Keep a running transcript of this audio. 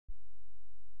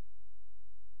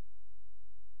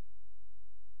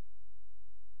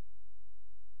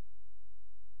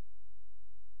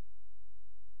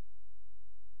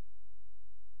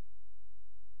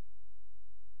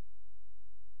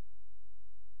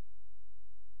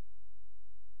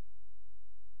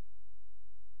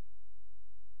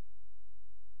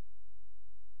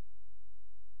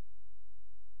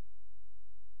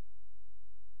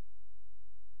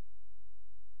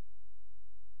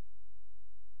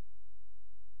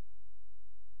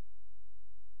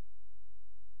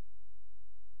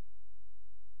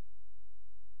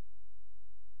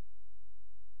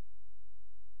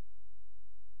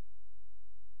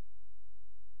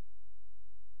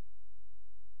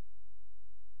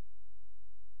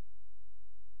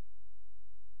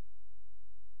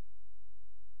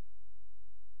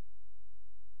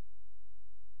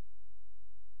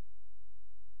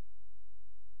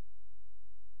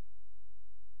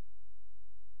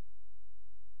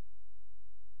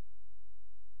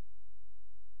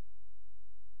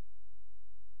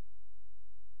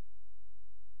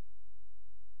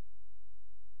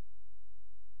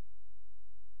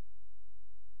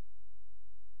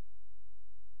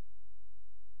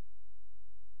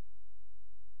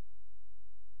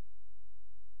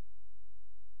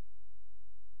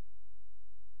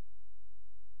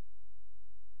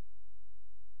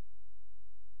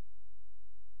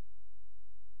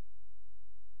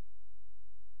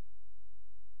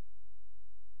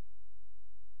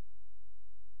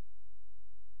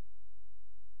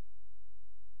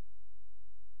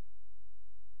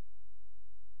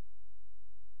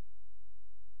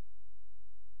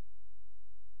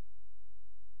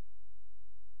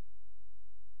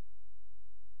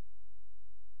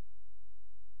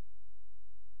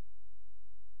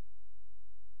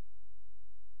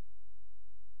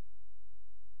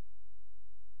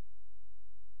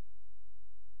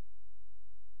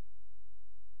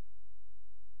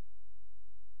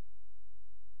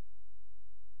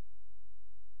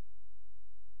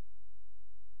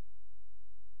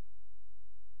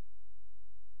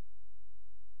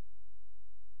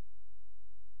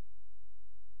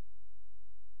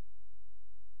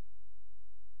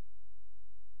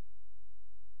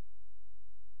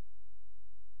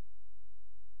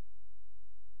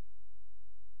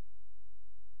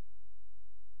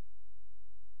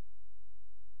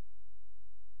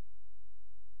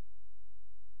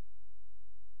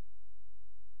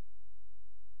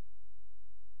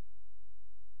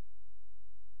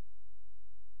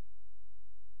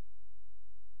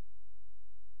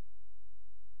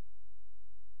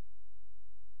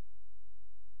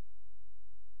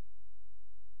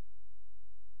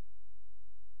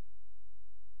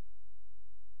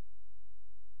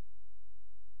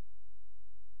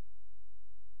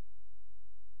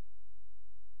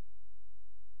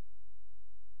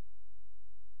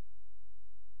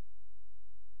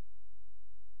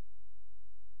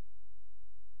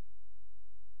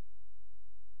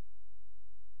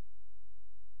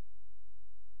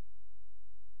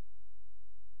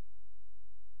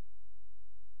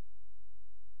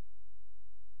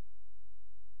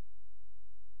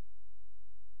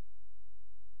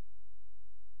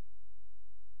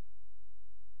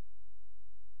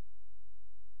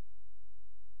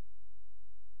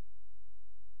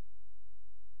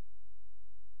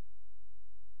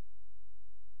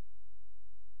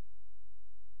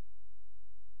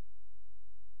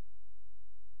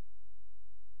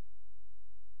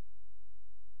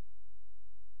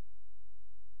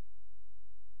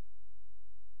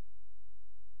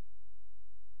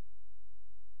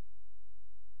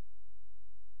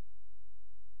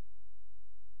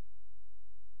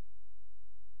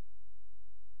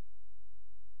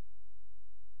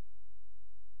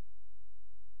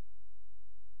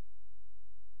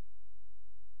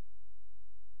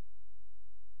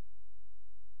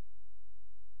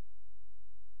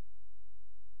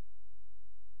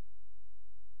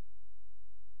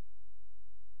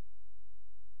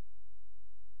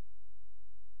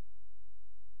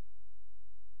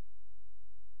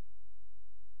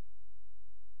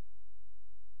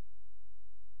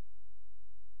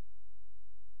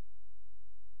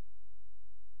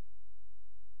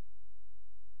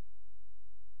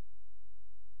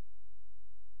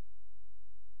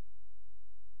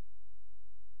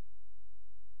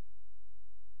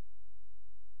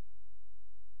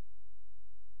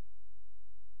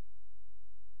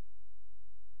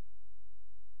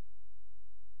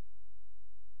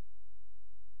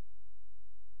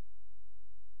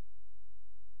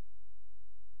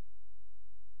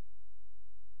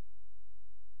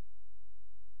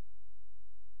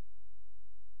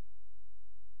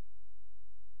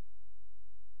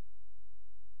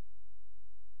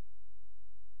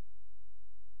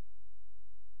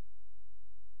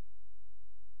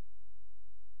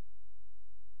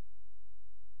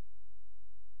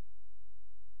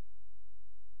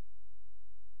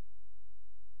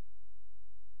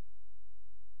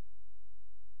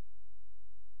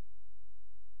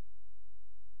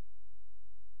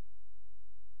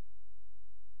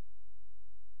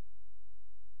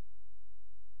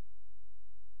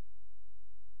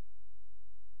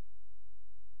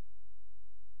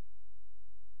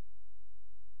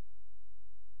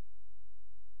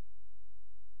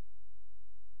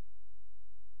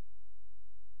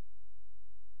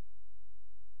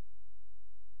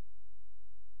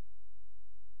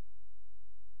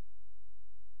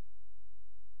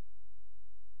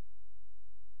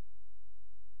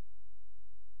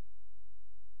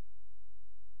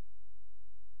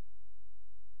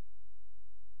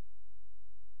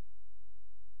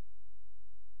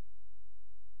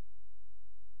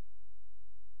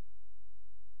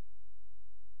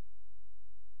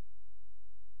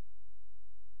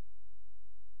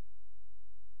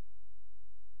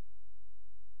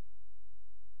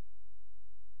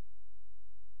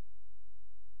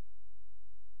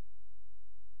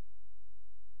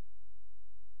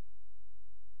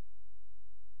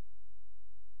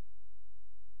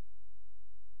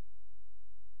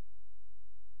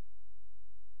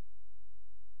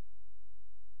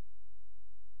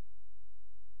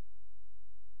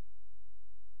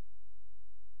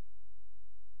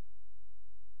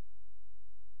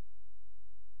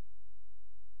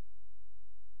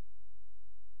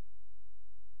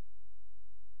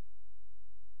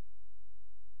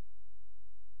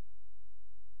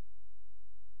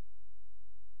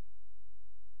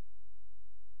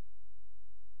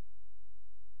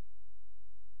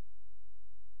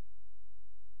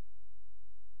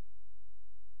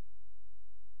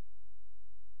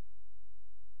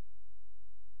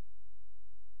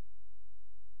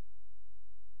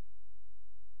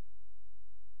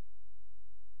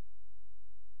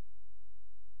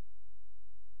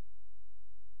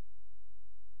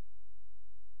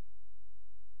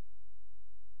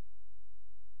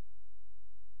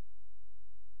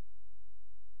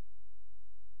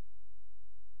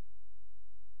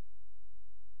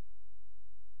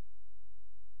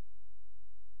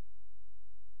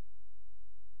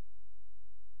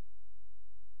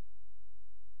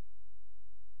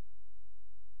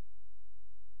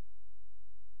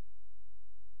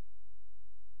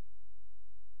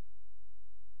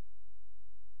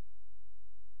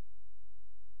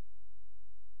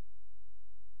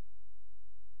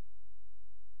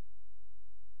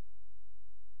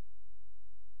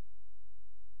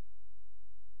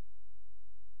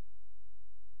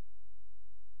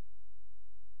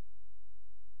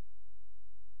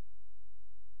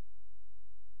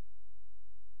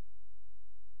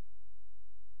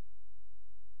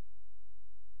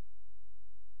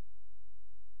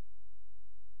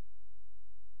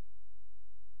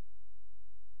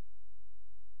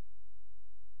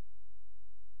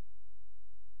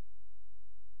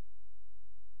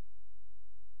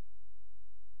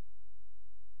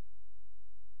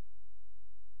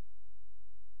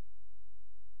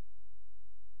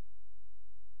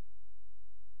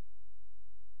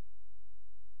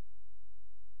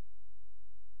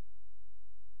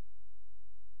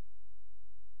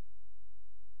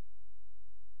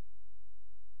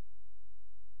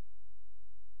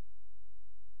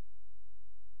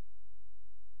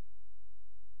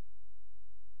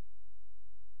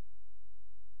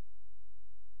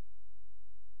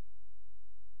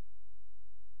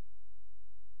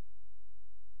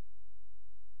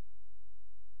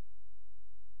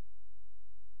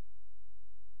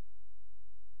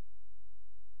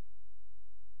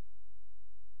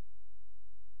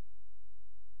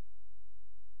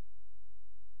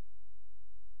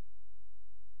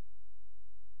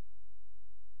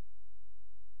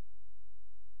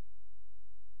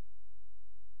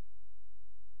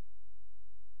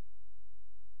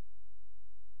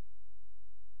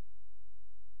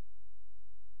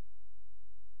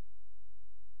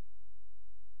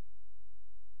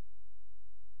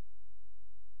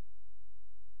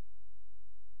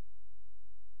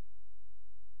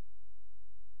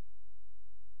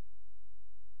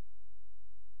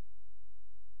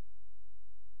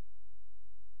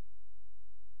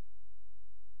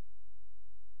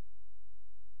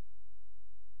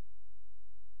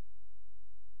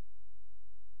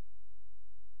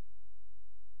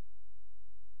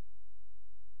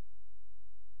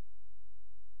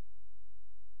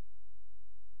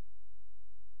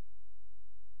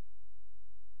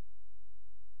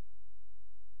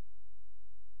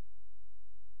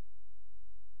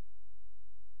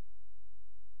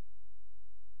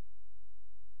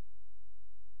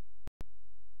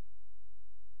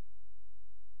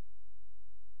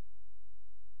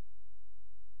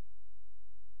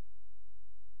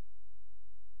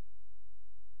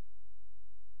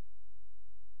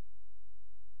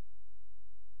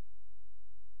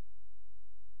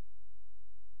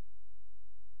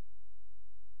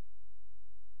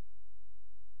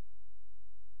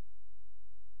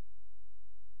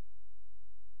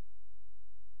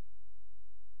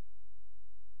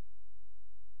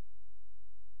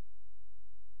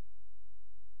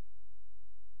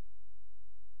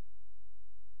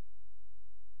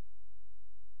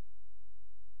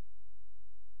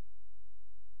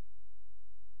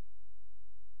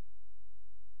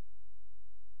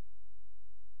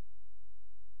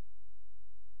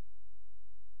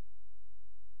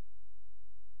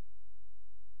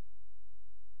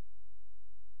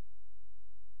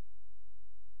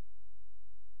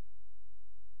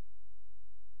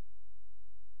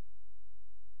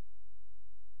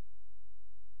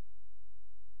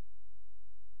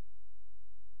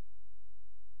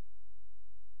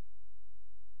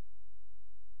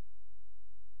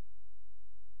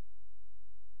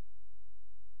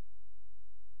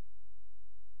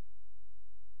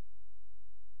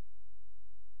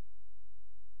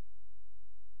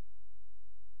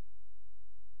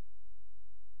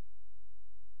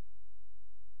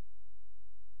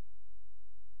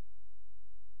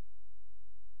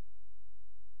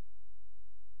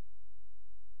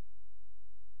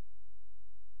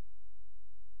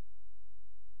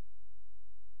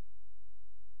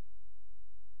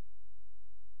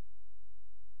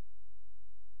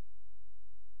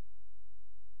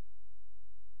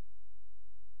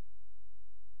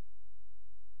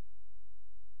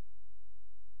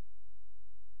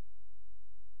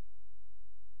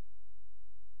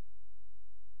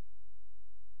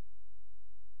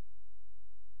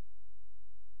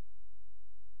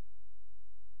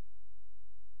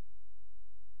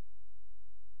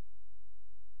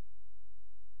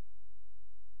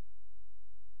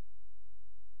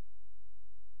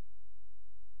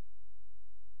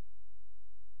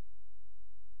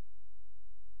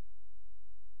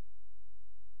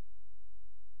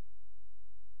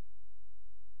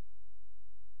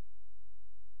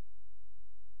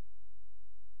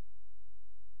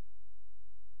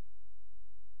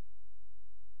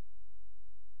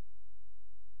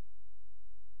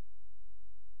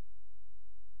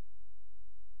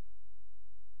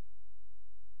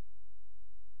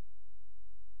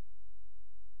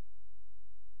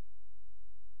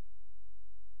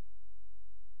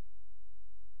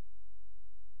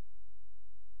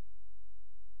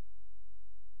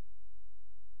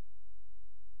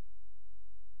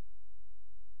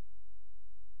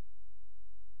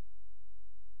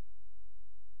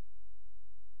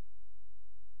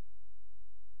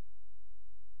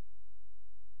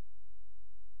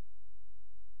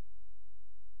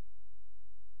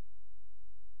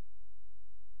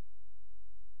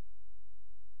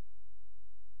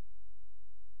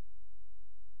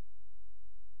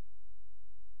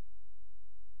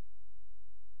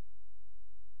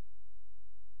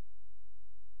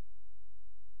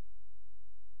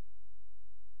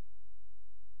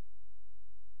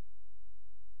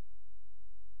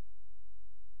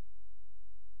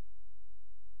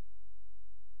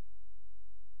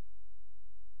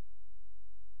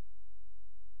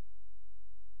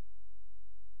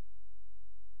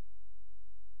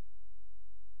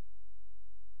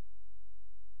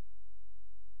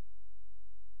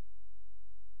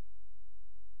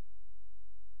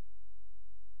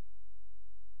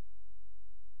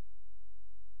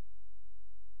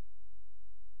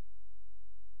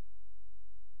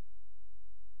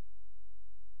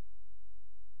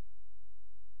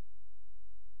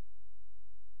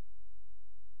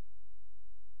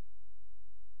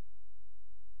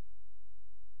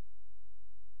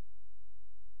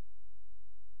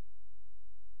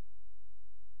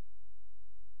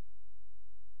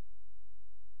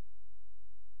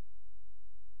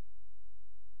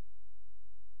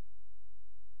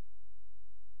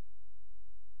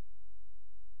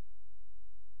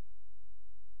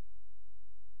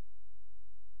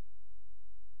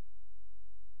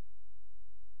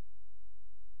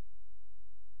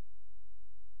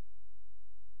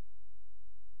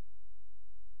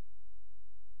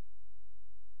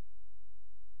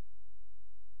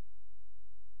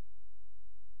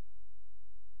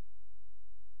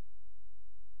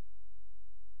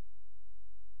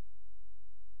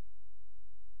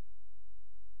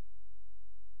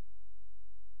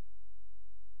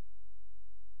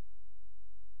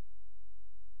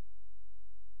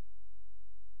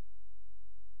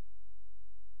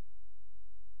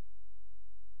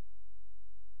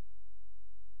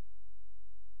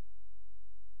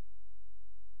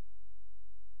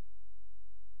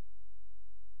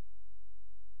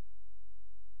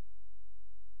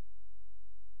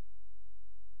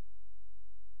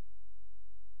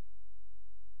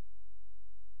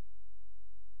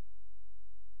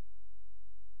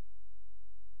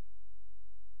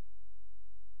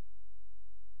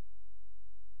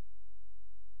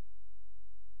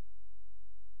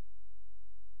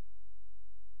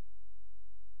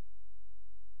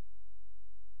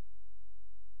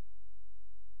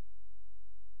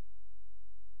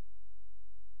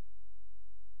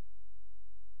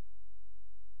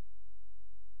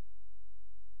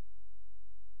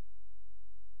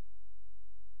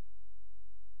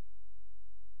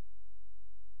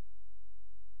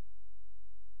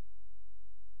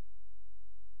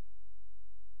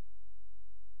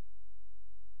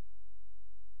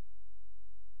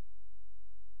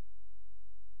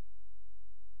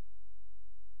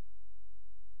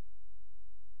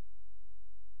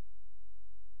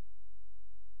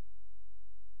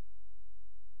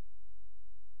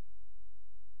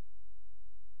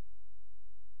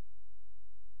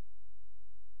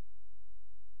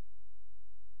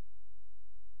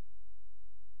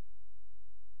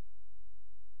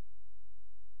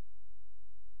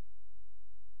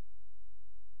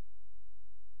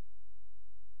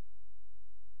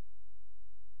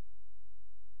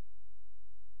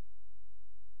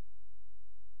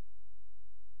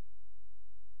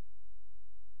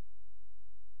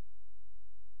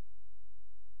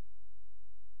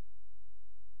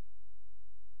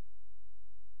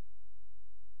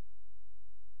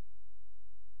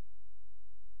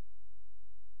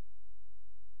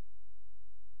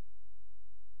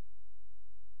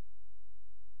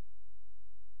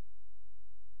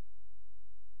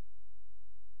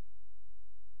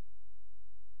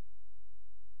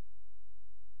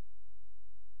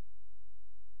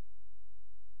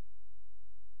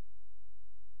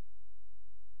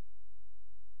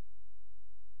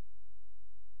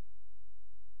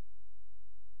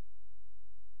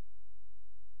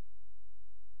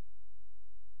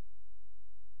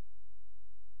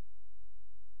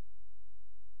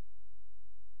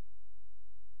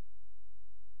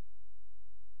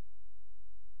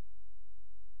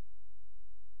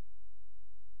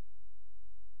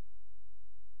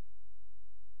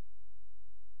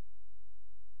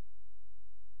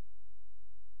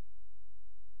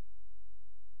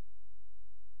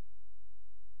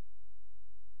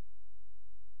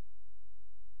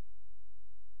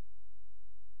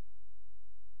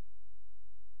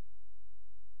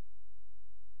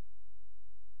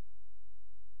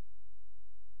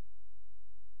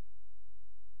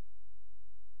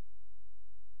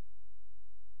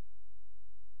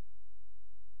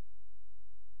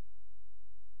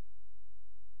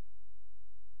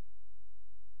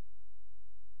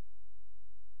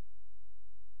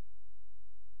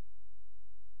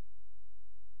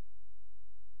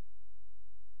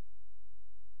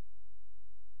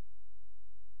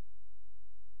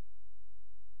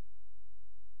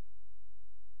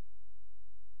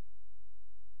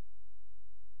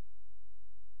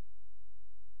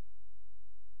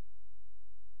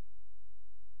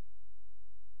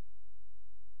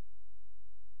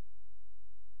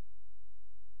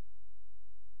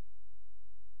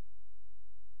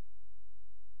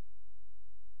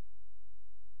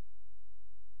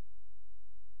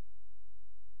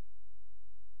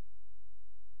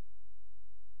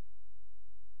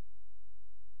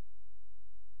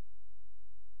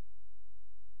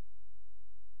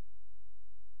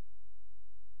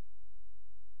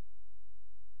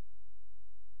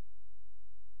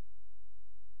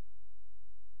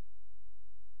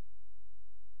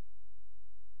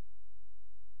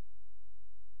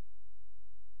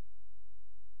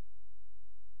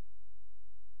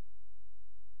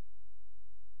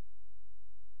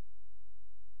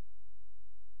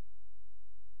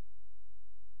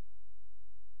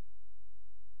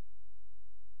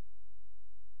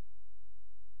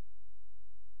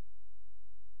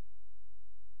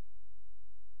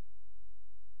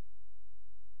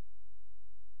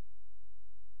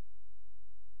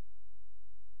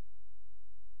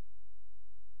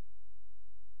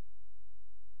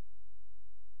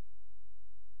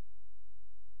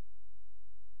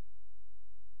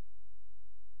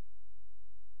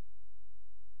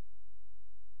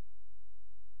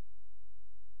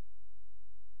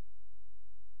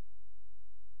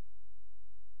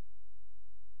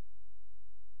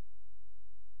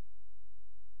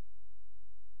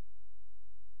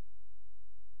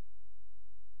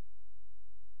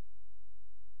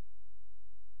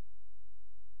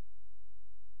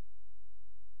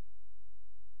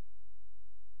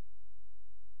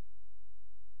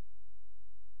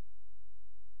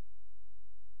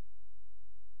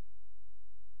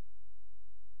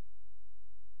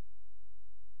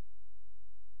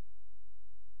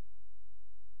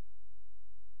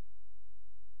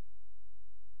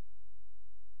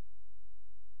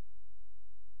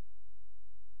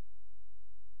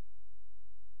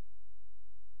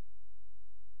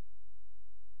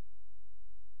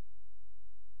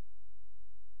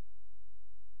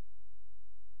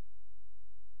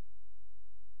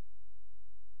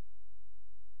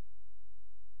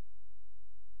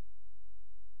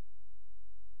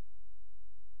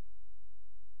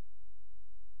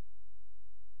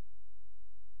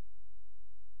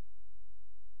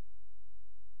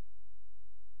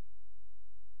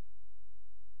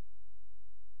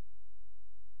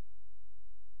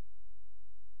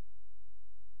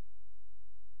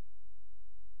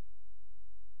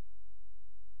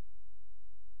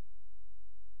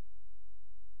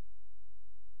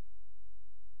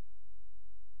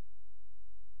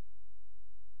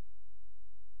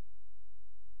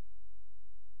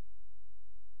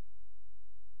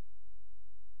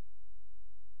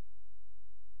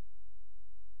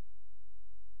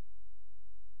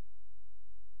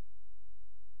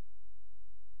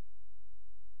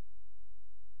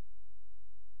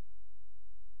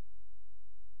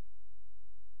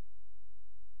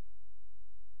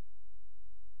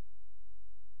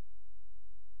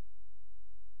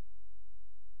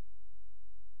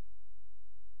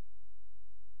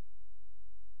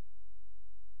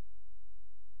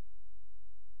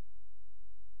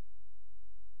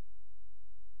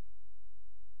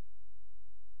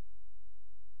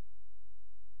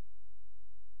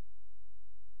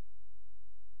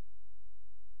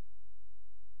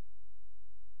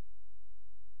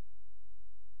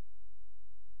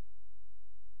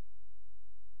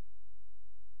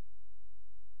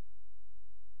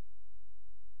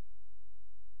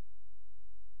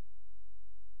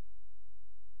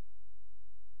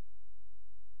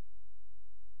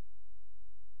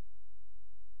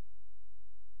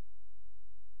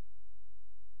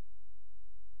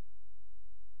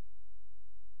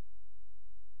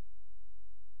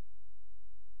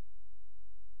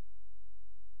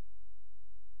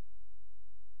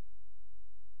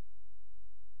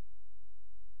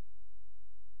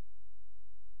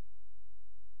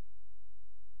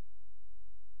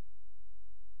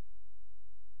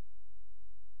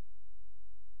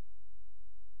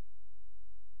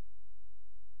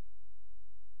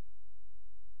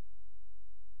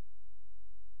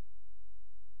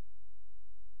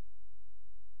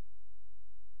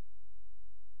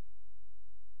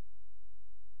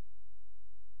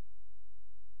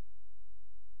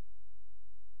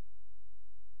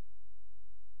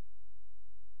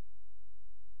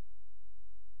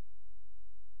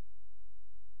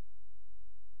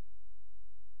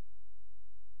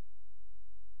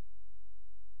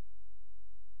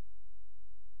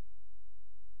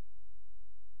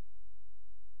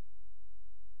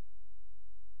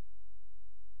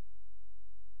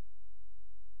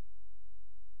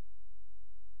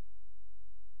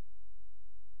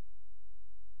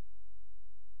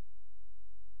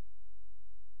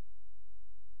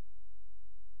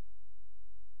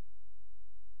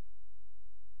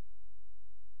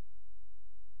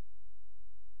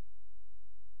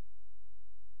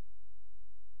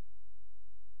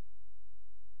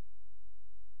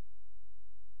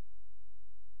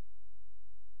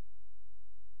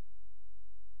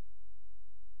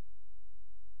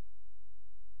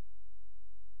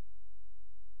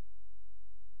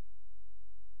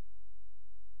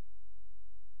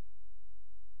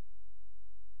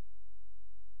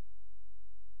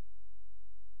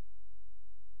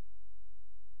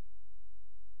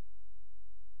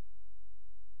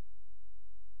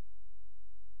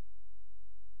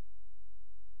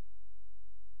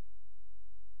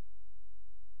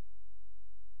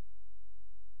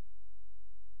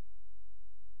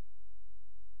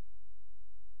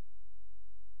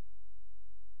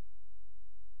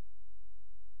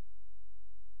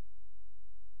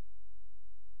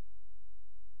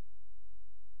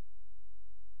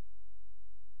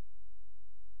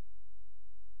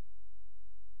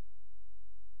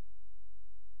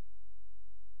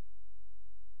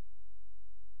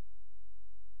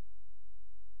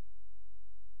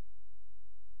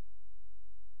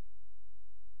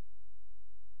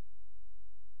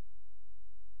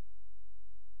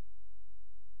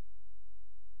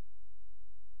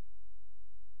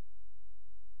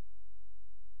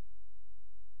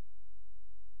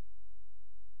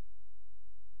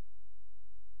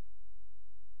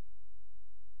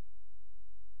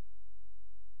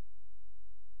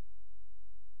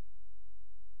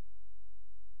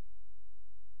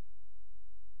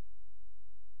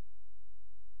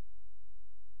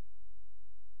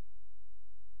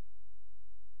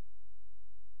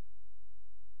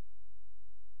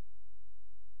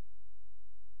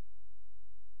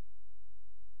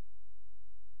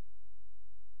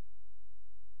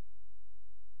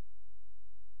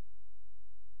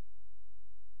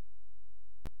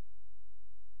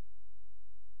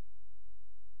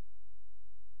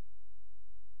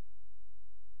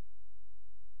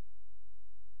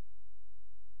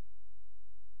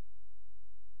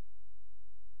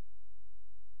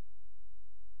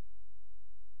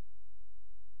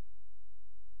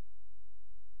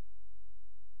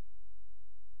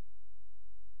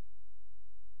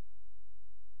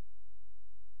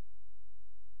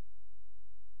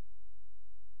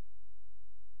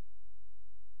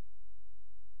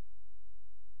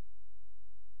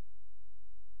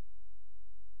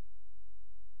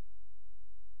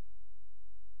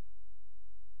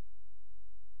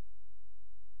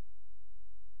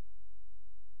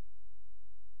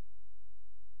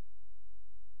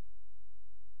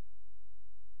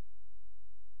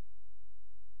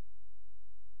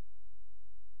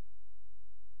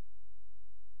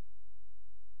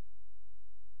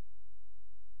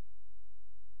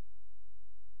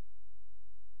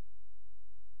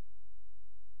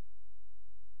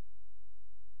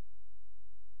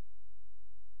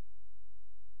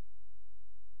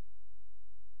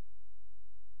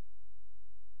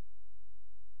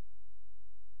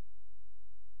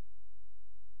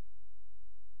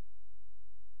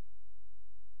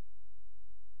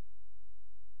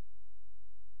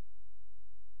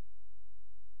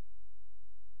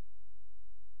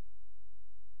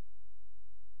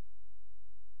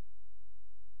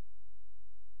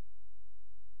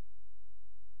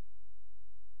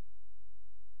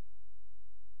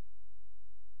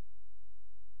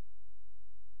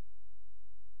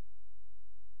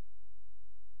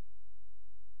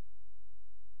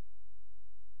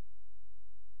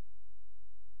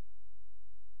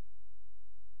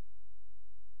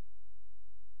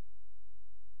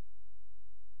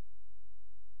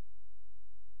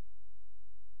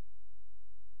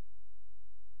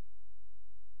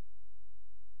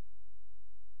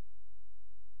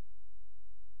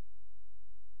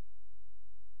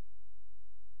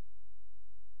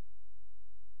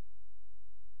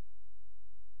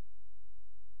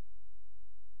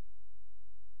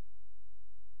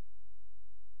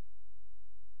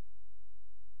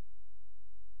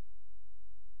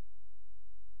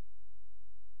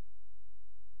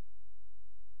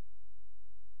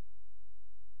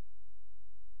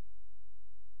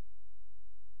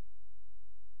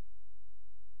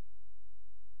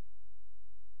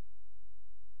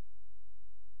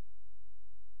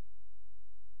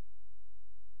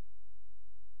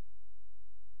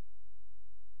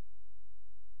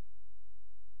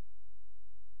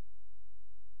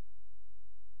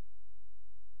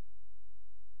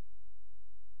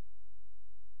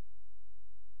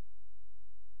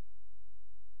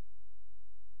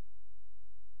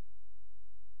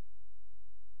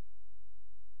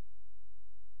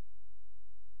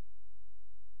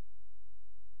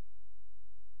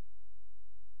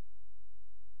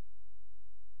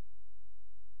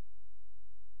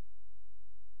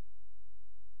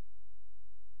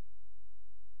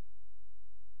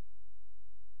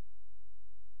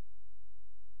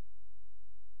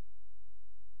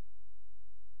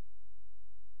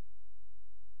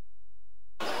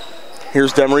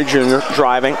Here's Demary Jr.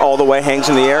 driving all the way, hangs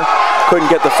in the air. Couldn't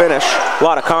get the finish. A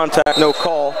lot of contact, no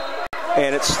call,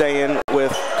 and it's staying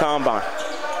with Combine.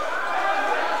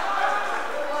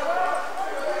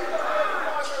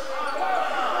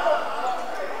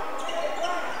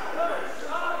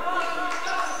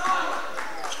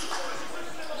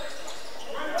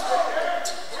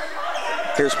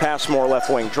 Here's Passmore left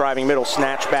wing, driving middle,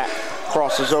 snatch back,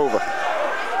 crosses over,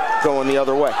 going the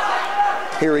other way.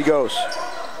 Here he goes,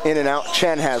 in and out.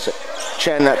 Chen has it.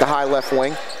 Chen at the high left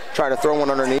wing, try to throw one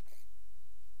underneath.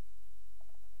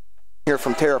 Here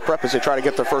from Terra Prep as they try to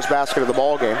get their first basket of the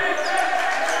ball game.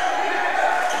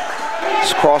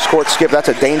 This cross-court skip, that's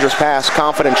a dangerous pass.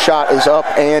 Confident shot is up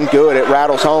and good. It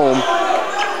rattles home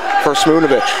for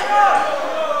Sminovich.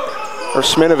 Or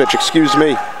Sminovich, excuse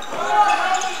me.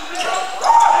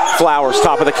 Flowers,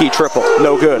 top of the key triple,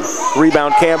 no good.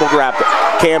 Rebound, Campbell grabbed it.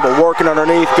 Campbell working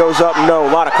underneath, goes up, no.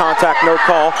 A lot of contact, no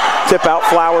call. Tip out,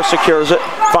 Flowers secures it,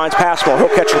 finds Passmore. He'll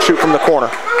catch and shoot from the corner.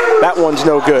 That one's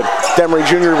no good. Demary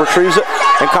Jr. retrieves it,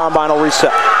 and Combine will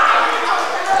reset.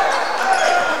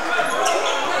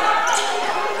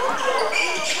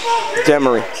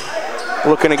 Demary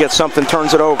looking to get something,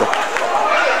 turns it over.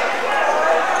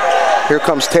 Here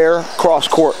comes Terra, cross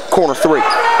court, corner three.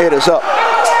 It is up.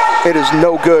 It is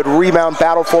no good. Rebound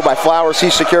battled for by Flowers. He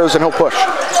secures and he'll push.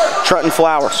 Trentyn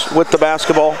Flowers with the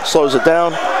basketball, slows it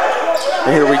down,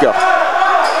 and here we go.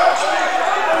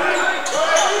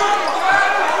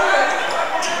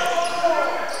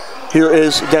 Here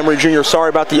is Demary Jr. Sorry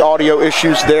about the audio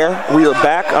issues there. We are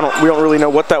back. We don't really know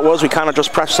what that was. We kind of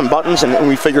just pressed some buttons and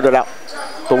we figured it out.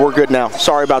 But we're good now.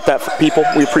 Sorry about that, people.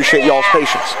 We appreciate y'all's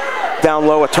patience. Down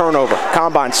low, a turnover.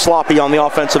 Combine sloppy on the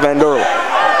offensive end early.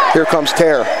 Here comes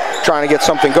Terra, trying to get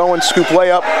something going. Scoop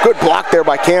layup. Good block there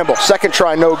by Campbell. Second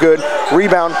try, no good.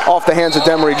 Rebound off the hands of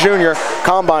Demary Jr.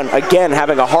 Combine, again,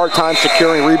 having a hard time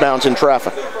securing rebounds in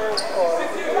traffic.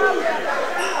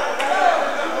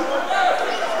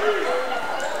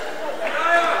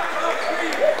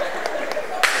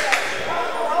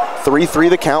 Three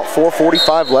the count,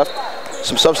 4:45 left.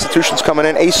 Some substitutions coming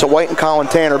in. Asa White and Colin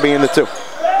Tanner being the two.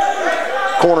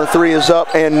 Corner three is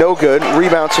up and no good.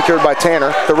 Rebound secured by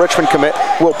Tanner. The Richmond commit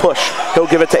will push. He'll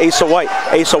give it to Asa White.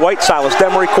 Asa White, Silas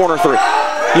Demary, corner three.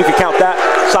 You can count that.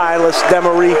 Silas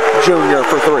Demary Jr.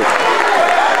 for three.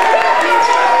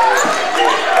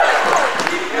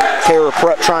 Terra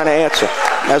Prep trying to answer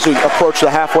as we approach the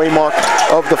halfway mark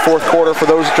of the fourth quarter. For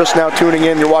those just now tuning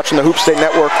in, you're watching the Hoop State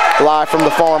Network live from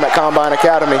the farm at Combine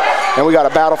Academy. And we got a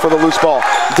battle for the loose ball.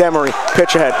 Demary,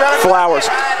 pitch ahead. Flowers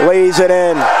lays it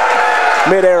in.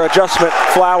 Mid-air adjustment,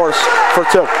 Flowers for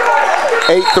two.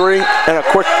 8-3 and a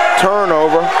quick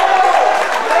turnover.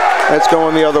 It's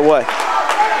going the other way.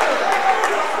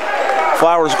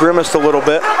 Flowers grimaced a little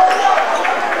bit.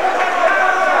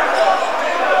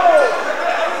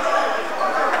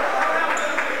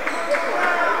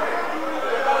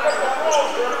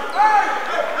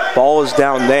 Ball is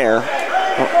down there.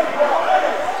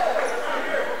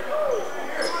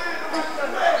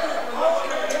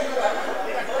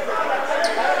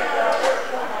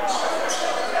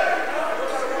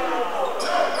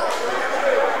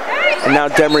 And now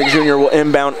Demary Jr. will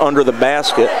inbound under the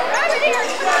basket.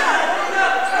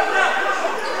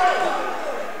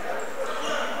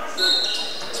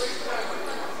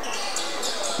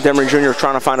 Demary Jr.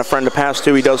 trying to find a friend to pass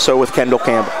to. He does so with Kendall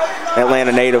Campbell,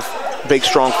 Atlanta native, big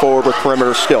strong forward with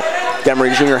perimeter skill.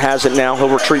 Demary Jr. has it now. He'll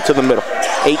retreat to the middle.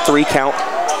 8-3 count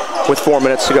with 4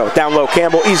 minutes to go. Down low,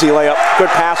 Campbell, easy layup. Good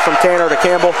pass from Tanner to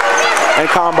Campbell. And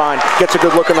Combine gets a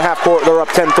good look in the half court. They're up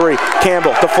 10-3.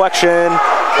 Campbell, deflection,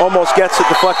 almost gets it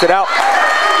deflected out.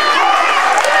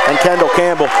 And Kendall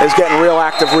Campbell is getting real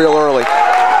active real early.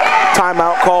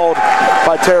 Timeout called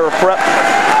by Terra Prep.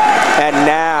 And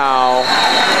now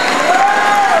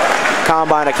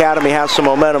Combine Academy has some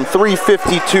momentum.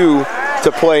 3:52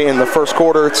 to play in the first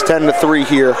quarter. It's 10-3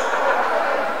 here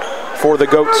for the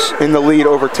Goats in the lead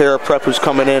over Terra Prep, who's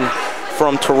coming in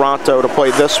from Toronto to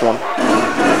play this one.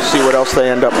 See what else they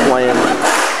end up playing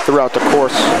throughout the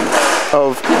course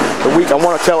of the week. I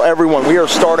want to tell everyone we are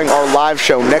starting our live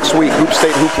show next week, Hoop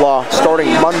State Hoopla,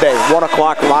 starting Monday, 1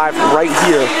 o'clock live right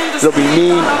here. It'll be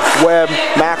me, Webb,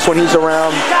 Max when he's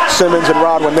around, Simmons and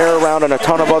Rod when they're around, and a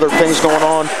ton of other things going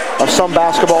on. Some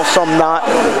basketball, some not,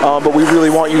 but we really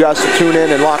want you guys to tune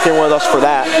in and lock in with us for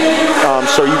that,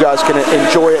 so you guys can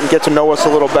enjoy it and get to know us a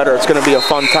little better. It's going to be a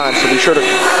fun time, so be sure to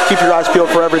keep your eyes peeled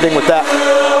for everything with that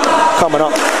coming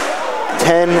up.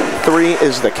 10-3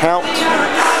 is the count.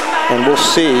 And we'll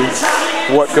see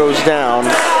what goes down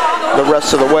the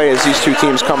rest of the way as these two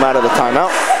teams come out of the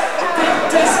timeout.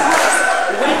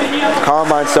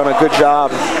 Combine's done a good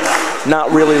job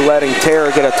not really letting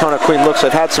Tara get a ton of clean looks.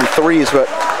 They've had some threes, but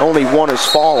only one has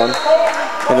fallen,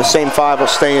 and the same 5 will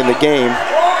stay in the game.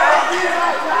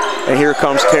 And here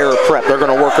comes Tara Prep. They're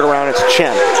going to work it around. It's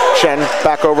Chen. Chen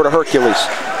back over to Hercules.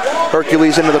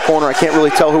 Hercules into the corner. I can't really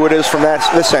tell who it is from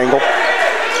this angle.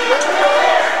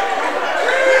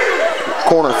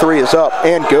 Corner 3 is up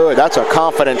and good. That's a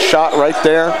confident shot right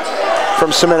there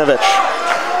from Siminovic.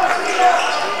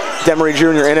 Demary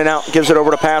Jr. in and out, gives it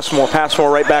over to Passmore. Passmore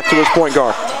right back to his point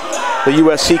guard. The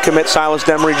USC commit Silas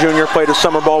Demary Jr. played his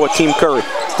summer ball with Team Curry.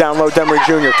 Down low, Demary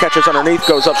Jr. catches underneath,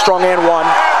 goes up strong and one.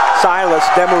 Silas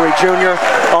Demary Jr.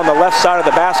 on the left side of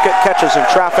the basket, catches in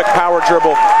traffic, power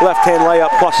dribble, left-hand layup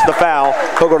plus the foul.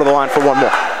 He'll go to the line for one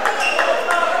more.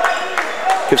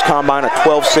 Gives Combine a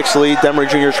 12-6 lead. Demary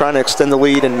Jr. trying to extend the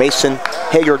lead, and Mason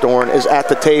Hagerdorn is at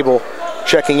the table,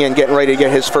 checking in, getting ready to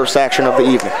get his first action of the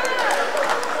evening.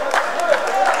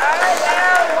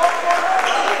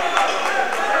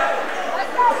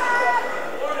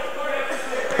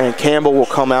 And Campbell will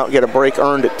come out and get a break,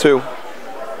 earned it too.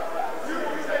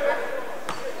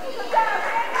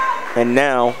 And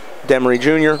now, Demary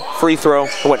Jr., free throw.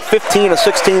 Went 15 of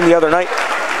 16 the other night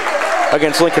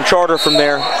against Lincoln Charter from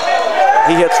there.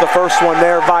 He hits the first one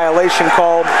there, violation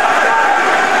called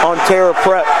on Tara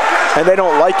Prep, and they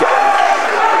don't like it.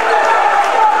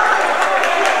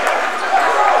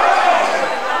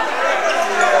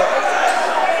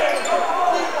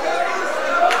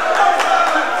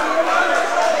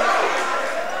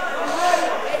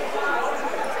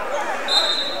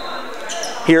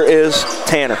 Here is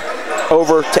Tanner,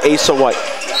 over to Asa White.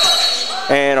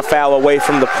 And a foul away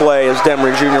from the play as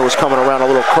Demary Jr. was coming around a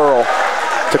little curl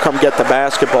to come get the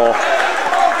basketball.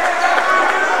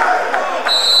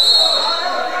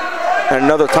 And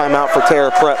another timeout for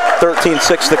Tara Prep.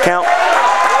 13-6 the count.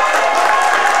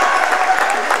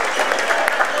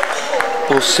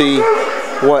 We'll see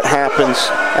what happens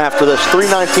after this.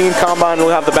 3:19, Combine will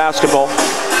have the basketball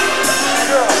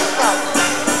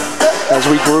as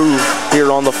we groove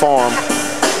here on the farm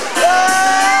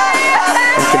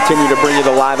and continue to bring you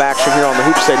the live action here on the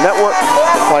Hoop State Network.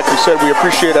 Like we said, we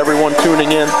appreciate everyone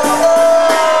tuning in,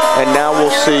 and now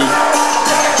we'll see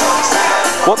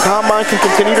what Combine can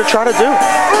continue to try to do.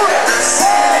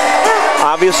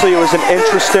 Obviously, it was an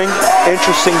interesting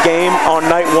game on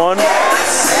night one.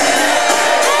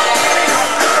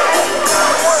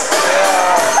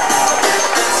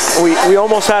 We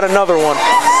almost had another one.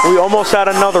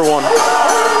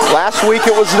 Last week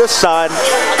it was this side.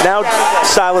 Now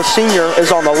Silas Sr.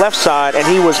 is on the left side, and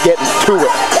he was getting to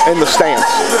it in the stands.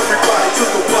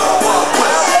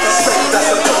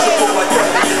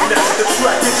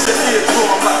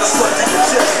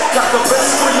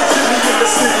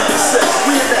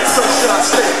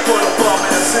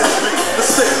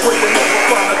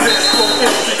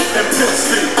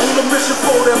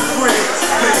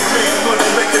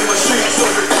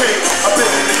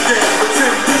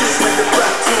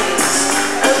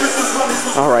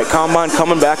 All right, Combine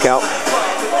coming back out.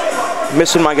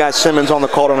 Missing my guy Simmons on the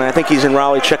call tonight. I think he's in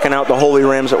Raleigh checking out the Holy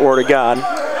Rams at Word of God.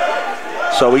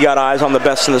 So we got eyes on the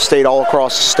best in the state all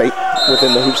across the state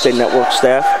within the Hoop State Network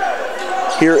staff.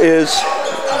 Here is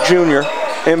Junior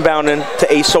inbounding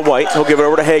to Asa White. He'll give it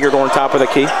over to Hagerdorn, top of the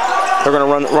key. They're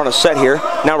going to run a set here.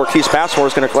 Now Rakease Passmore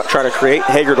is going to try to create.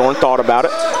 Hagerdorn thought about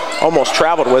it. Almost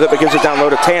traveled with it, but gives it down low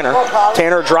to Tanner.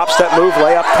 Tanner drops that move,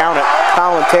 layup, count it.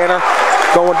 Colin Tanner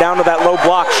going down to that low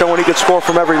block, showing he could score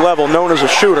from every level, known as a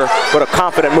shooter, but a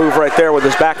confident move right there with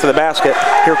his back to the basket.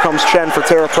 Here comes Chen for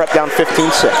Tara Prep, down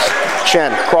 15-6.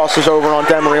 Chen crosses over on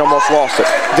Demary, almost lost it.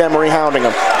 Demary hounding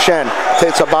him. Chen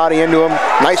takes a body into him.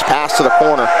 Nice pass to the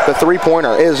corner. The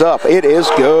three-pointer is up. It is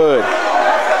good.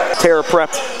 Tara Prep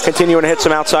continuing to hit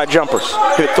some outside jumpers.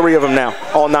 Hit 3 of them now.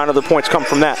 All 9 of the points come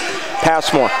from that.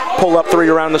 Passmore, pull up 3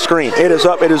 around the screen. It is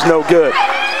up, it is no good.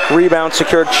 Rebound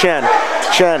secured Chen.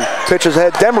 Chen pitches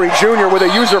ahead. Demary Jr. with a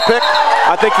user pick.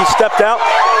 I think he stepped out.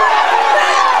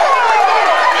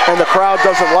 And the crowd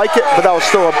doesn't like it, but that was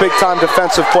still a big-time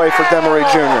defensive play for Demary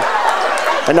Jr.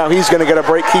 And now he's going to get a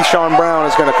break. Keyshawn Brown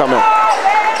is going to come in.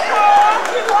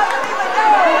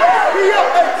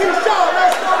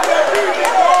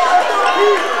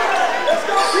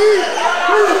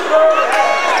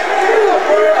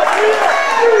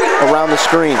 Around the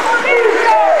screen.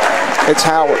 It's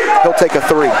Howard. He'll take a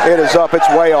 3. It is up. It's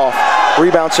way off.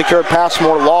 Rebound secured.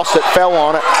 Passmore lost it. Fell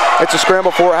on it. It's a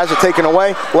scramble for it. Has it taken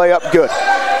away. Layup. Good.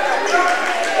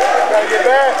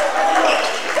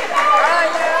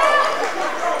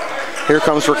 Here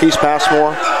comes Rakease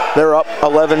Passmore. They're up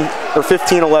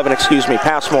 15-11, excuse me.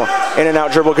 Passmore, in and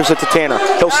out dribble, gives it to Tanner.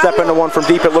 He'll step into one from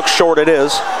deep. It looks short, it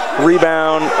is.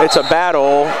 Rebound, it's a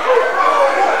battle.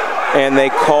 And they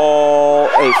call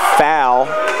a foul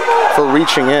for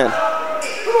reaching in.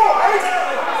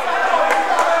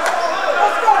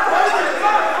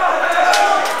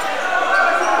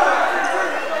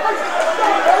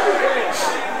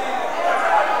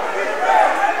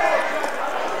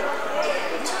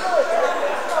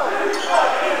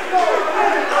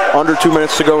 Under 2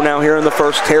 minutes to go now here in the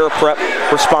first. Terra Prep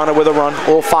responded with a run, a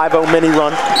little 5-0 mini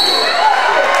run.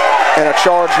 And a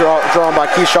charge drawn by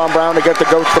Keyshawn Brown to get the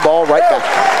Goats the ball right back.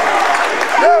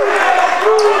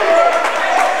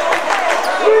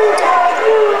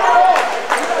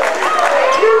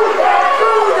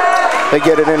 They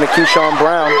get it into Keyshawn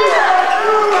Brown.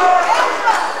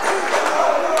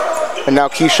 And now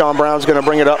Keyshawn Brown's going to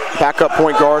bring it up. Backup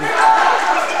point guard.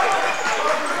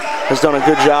 Has done a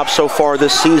good job so far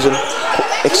this season,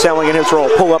 excelling in his role.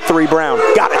 Pull up three, Brown.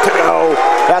 Got it to go.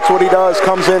 That's what he does.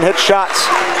 Comes in, hits shots.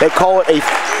 They call it a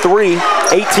 3.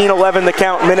 18-11 the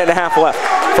count, minute and a half left,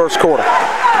 first quarter.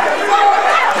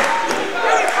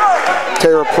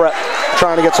 Terra Prep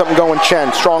trying to get something going.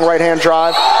 Chen, strong right-hand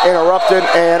drive, interrupted,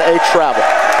 and a travel.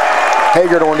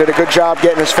 Hagedorn did a good job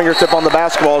getting his fingertip on the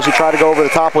basketball as he tried to go over the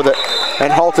top with it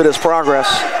and halted his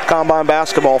progress. Combine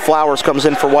basketball. Flowers comes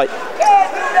in for White.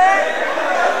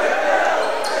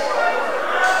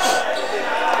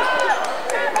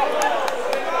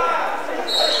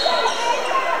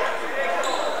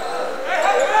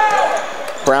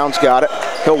 Brown's got it.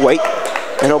 He'll wait,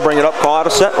 and he'll bring it up, call out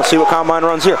a set. We'll see what Combine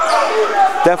runs here.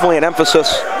 Definitely an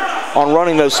emphasis on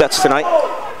running those sets tonight.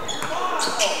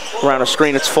 Around a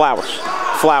screen, it's Flowers.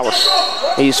 Flowers,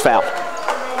 he's fouled.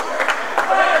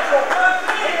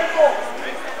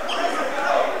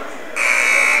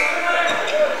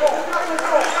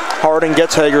 Harding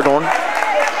gets Hagedorn.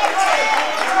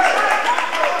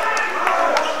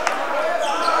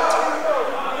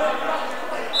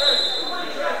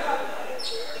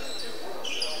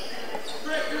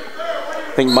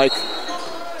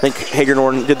 I think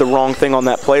Hagedorn did the wrong thing on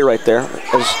that play right there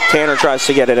as Tanner tries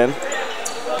to get it in.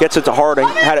 Gets it to Harding,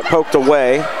 had it poked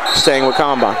away, staying with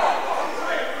Combine.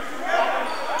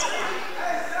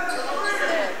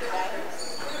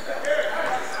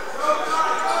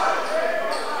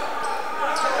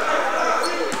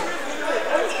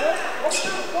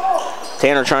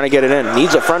 Tanner trying to get it in,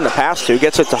 needs a friend to pass to,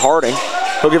 gets it to Harding.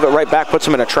 He'll give it right back, puts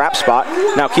him in a trap spot.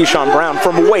 Now Keyshawn Brown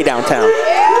from way downtown.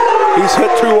 He's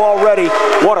hit 2 already.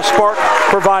 What a spark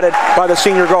provided by the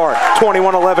senior guard.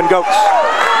 21-11 Goats.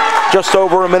 Just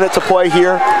over a minute to play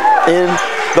here in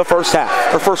the first half,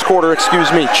 or first quarter,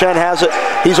 excuse me. Chen has it.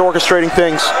 He's orchestrating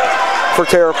things for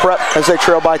Terra Prep as they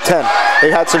trail by 10.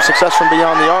 They've had some success from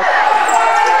beyond the arc.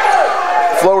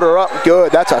 Floater up,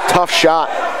 good. That's a tough shot.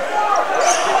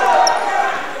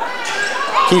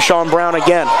 Keyshawn Brown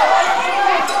again.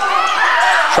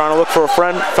 Trying to look for a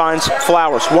friend, finds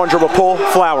Flowers. One dribble pull,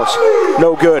 Flowers.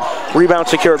 No good. Rebound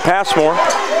secured Passmore,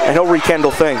 and he'll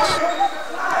rekindle things.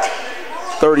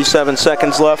 37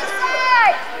 seconds left.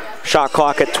 Shot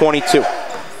clock at 22.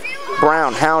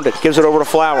 Brown, hounded, gives it over to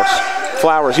Flowers.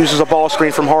 Flowers uses a ball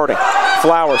screen from Harding.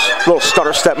 Flowers, little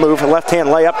stutter step move, left-hand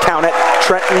layup, count it.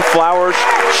 Trentyn, Flowers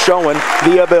showing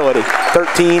the ability.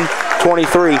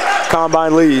 13-23,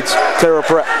 Combine leads. Terra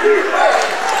Prep.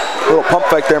 Little pump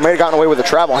fake there, may have gotten away with the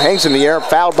travel. Hangs in the air,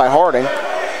 fouled by Harding.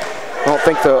 I don't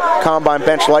think the Combine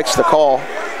bench likes the call.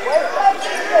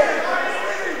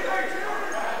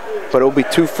 But it'll be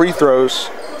 2 free throws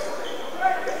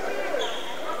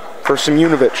for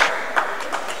Simunovic.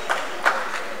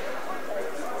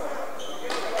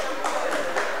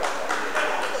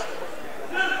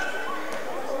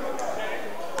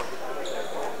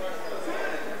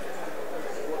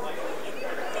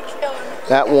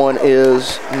 That one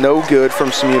is no good from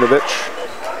Simunovic.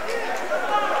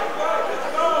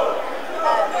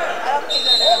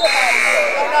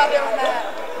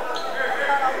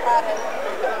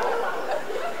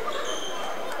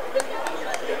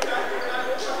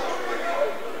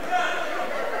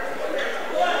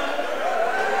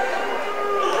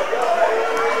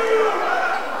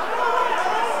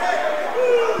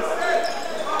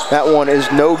 That one is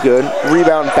no good.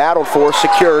 Rebound battled for,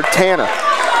 secured, Tanner.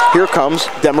 Here comes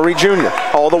Demary Jr.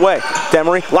 all the way.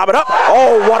 Demary, lob it up.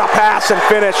 Oh, what a pass and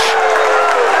finish.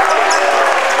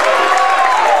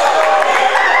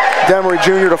 Demary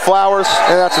Jr. to Flowers,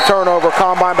 and that's a turnover.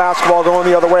 Combine basketball going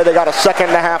the other way. They got a second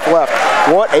and a half left.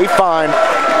 What a find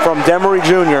from Demary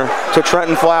Jr. to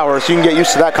Trentyn Flowers. You can get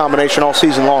used to that combination all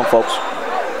season long, folks.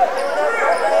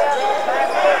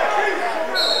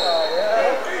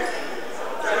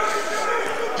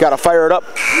 Got to fire it up.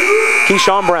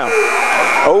 Keyshawn Brown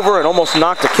over and almost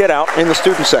knocked a kid out in the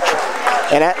student section.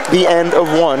 And at the end of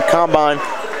one, Combine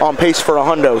on pace for a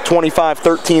hundo.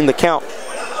 25-13 the count.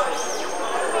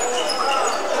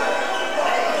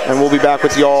 And we'll be back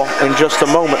with y'all in just a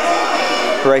moment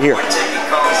right here.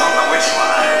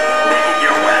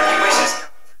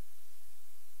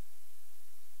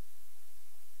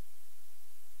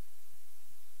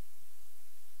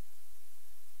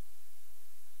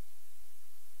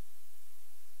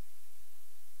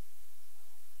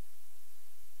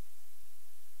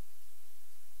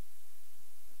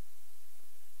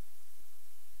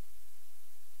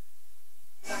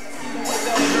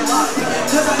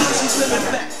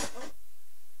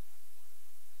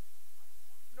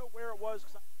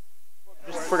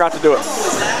 Forgot to do it.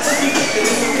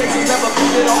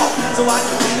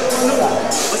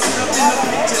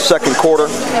 Second quarter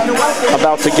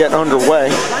about to get underway.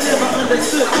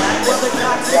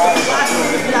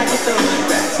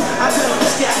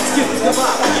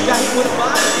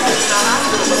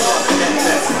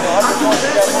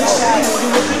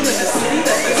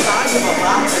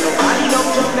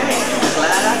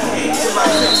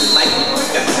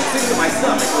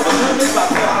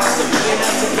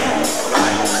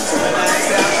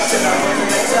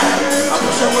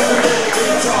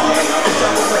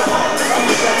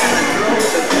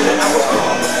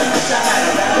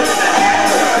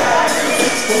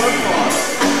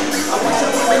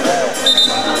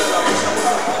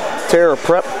 Terra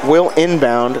Prep will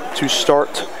inbound to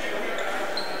start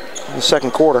the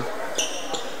second quarter.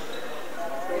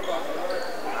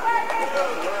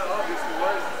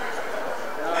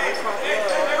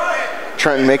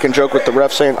 Trentyn making a joke with the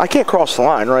ref saying, I can't cross the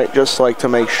line, right? Just like to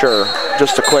make sure,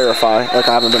 just to clarify, like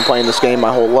I haven't been playing this game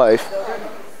my whole life.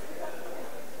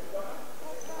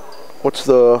 What's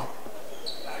the...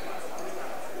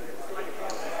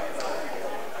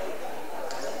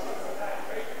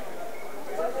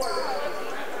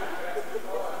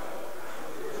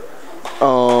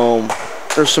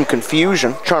 There's some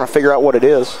confusion, trying to figure out what it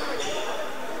is.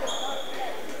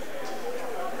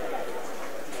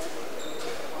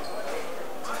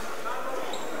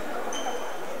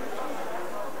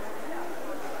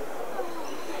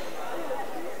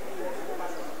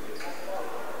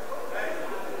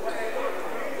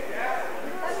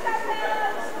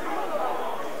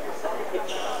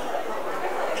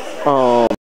 I'm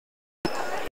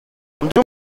doing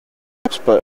this,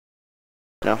 but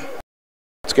no,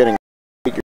 it's getting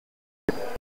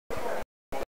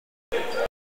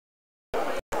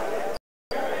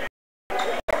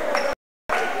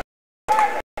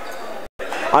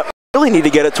I really need to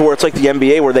get it to where it's like the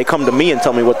NBA, where they come to me and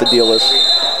tell me what the deal is.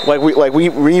 We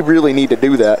really need to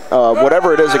do that.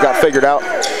 Whatever it is, it got figured out,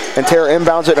 and Terra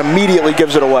inbounds it, immediately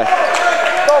gives it away.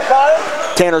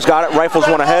 Tanner's got it, rifles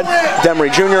one ahead.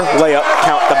 Demary Jr., layup,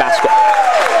 count the basket.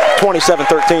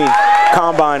 27-13,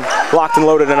 Combine locked and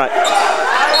loaded tonight.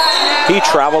 He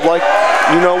traveled like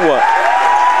you know what.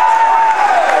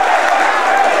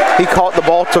 He caught the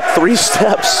ball, took 3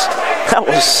 steps. That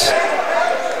was...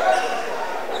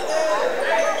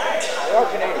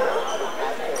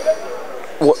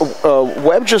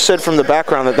 Webb just said from the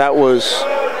background that that was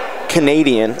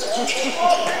Canadian.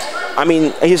 I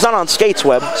mean, he's not on skates,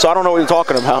 Webb, so I don't know what you're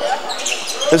talking about.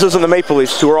 This isn't the Maple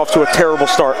Leafs, who are off to a terrible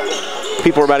start.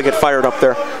 People are about to get fired up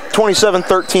there.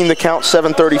 27-13 the count,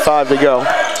 7:35 to go.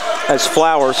 As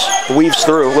Flowers weaves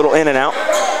through, a little in and out.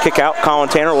 Kick out, Colin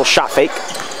Tanner, a little shot fake.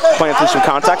 Playing through some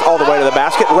contact, all the way to the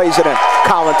basket, lays it in.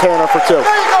 Colin Tanner for 2.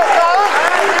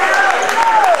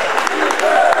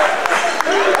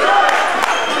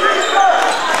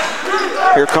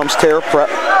 Here comes Terra Prep.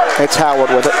 It's Howard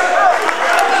with it.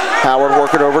 Howard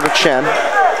working over to Chen.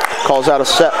 Calls out a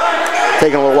set.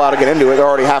 Taking a little while to get into it. They're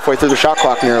already halfway through the shot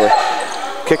clock nearly.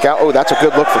 Kick out. Oh, that's a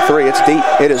good look for 3. It's deep.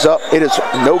 It is up. It is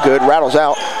no good. Rattles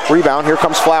out. Rebound. Here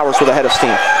comes Flowers with a head of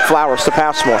steam. Flowers to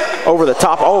Passmore. Over the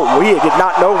top. Oh, we did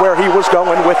not know where he was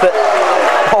going with it.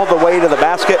 All the way to the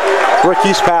basket.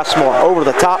 Rakease Passmore. Over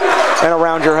the top and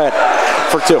around your head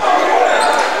for 2.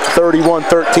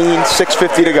 31-13.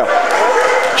 6:50 to go.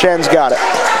 Chen's got it.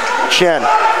 Chen.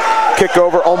 Kick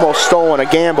over. Almost stolen. A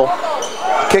gamble.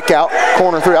 Kick out.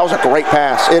 Corner 3. That was a great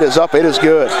pass. It is up. It is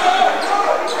good.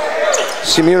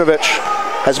 Simunovic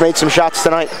has made some shots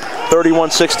tonight.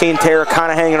 31-16. Terra kind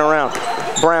of hanging around.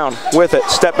 Brown with it.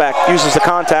 Step back. Uses the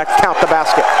contact. Count the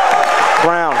basket.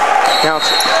 Brown counts.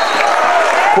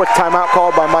 Quick timeout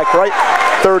called by Mike Wright.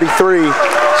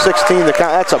 33-16 the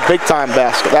count. That's a big time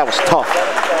basket. That was tough.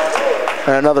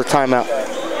 And another timeout.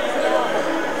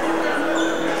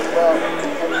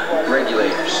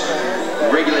 regulators. We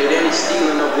regulate any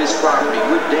stealing of his property.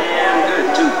 We're damn good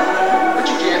too. But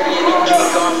you can't be any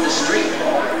geek off the street.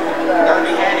 You gotta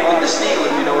be handy with the steel,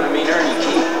 if you know what I mean. Earn your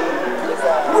keep.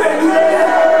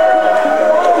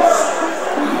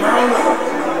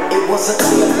 It was a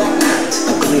clear black night,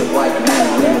 a clear white man,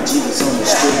 when G was on the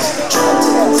streets, trying to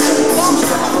conceal some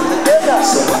stuff from the dead,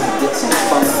 so I could get some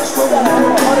funds rolling on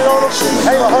the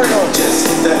just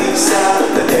hit the east side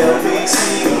of the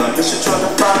LBC, on a mission trying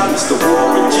to find Mr.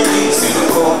 Warren G. Seen a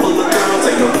car full of girls,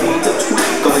 ain't no need to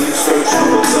tweak, all you search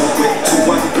what's up with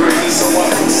 213. So I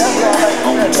could see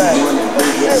on the 2-1 and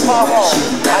radio, so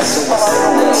I said,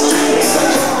 let's do it.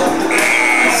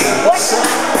 What's up?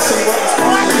 So what's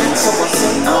going on? So I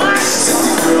said, since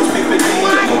these girls peeping me,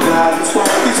 I'm gonna glide and swap.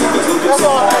 These hookers looking so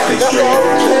hard, they straight.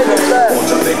 Won't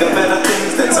you think of better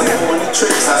things than some horny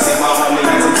tricks? I see my homies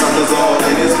and suckers all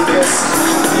in his mix.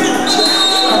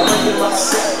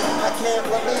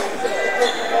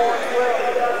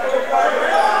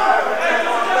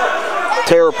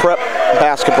 Terra Prep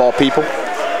basketball, people,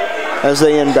 as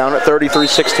they inbound at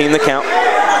 33-16 the count.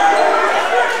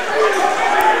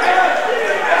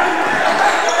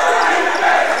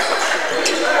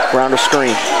 Round a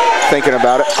screen, thinking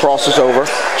about it, crosses over,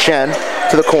 Chen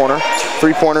to the corner.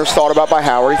 Three-pointers thought about by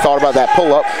Howard. He thought about that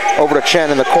pull-up over to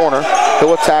Chen in the corner.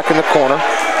 He'll attack in the corner.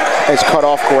 It's cut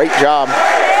off, great job.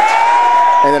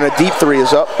 And then a deep three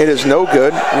is up. It is no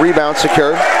good. Rebound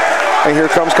secured. And here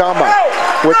comes Combine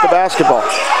with the basketball.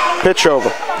 Pitch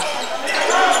over.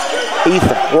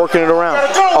 Ethan working it around.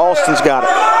 Alston's got it.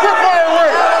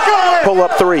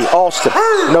 Pull-up three, Alston,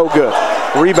 no good.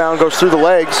 Rebound goes through the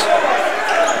legs.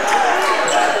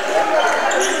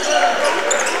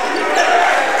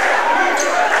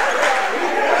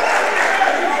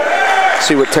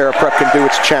 See what Terra Prep can do.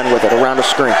 It's Chen with it around a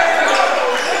screen.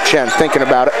 Chen thinking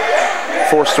about it,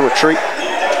 forced to retreat.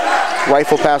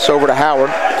 Rifle pass over to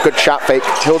Howard. Good shot fake.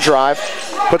 He'll drive.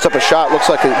 Puts up a shot. Looks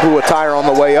like he blew a tire on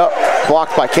the way up.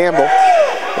 Blocked by Campbell.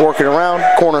 Working around.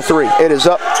 Corner three. It is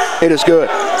up. It is good.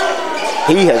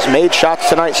 He has made shots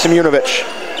tonight, Simunovic.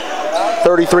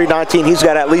 33-19. He's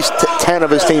got at least 10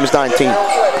 of his team's 19.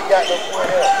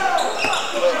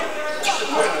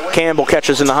 Campbell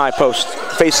catches in the high post.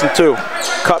 Facing two.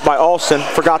 Cut by Alston.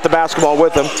 Forgot the basketball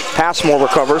with him. Passmore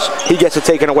recovers. He gets it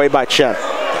taken away by Chen.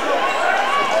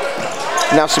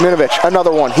 Now Simunovic,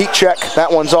 another one. Heat check.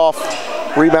 That one's off.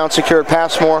 Rebound secured.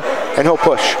 Passmore, and he'll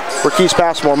push. Rakease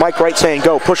Passmore. Mike Wright saying,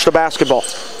 go, push the basketball.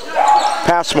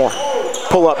 Passmore.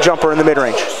 Pull-up jumper in the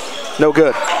mid-range. No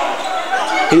good.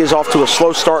 He is off to a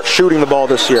slow start shooting the ball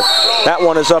this year. That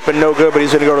one is up and no good, but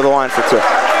he's going to go to the line for two.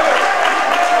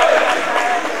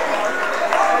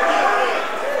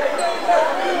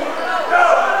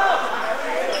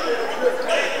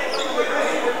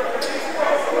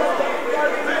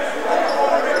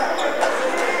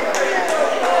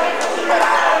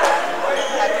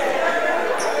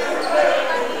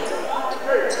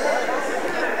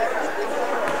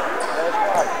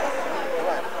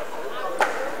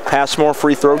 Passmore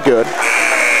free throw good.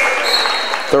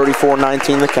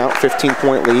 34-19 the count,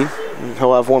 15-point lead. And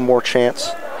he'll have one more chance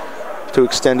to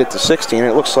extend it to 16.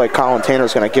 It looks like Colin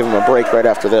Tanner's going to give him a break right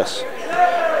after this.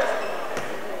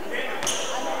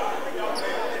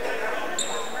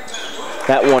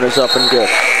 That one is up and good.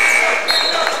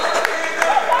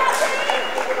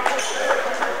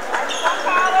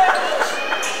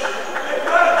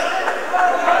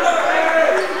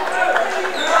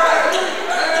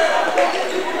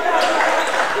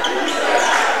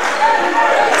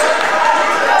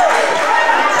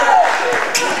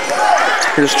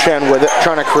 Here's Chen with it,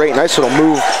 trying to create a nice little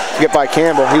move to get by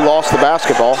Campbell. He lost the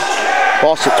basketball,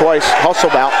 lost it twice,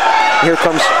 hustle out. Here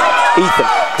comes Ethan,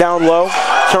 down low,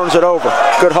 turns it over.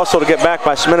 Good hustle to get back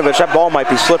by Simunovic. That ball might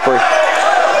be slippery.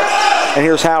 And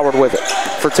here's Howard with it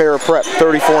for Terra Prep,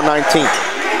 34-19.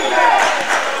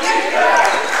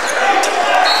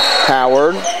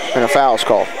 Howard, and a foul's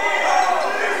called.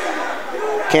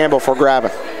 Campbell for grabbing.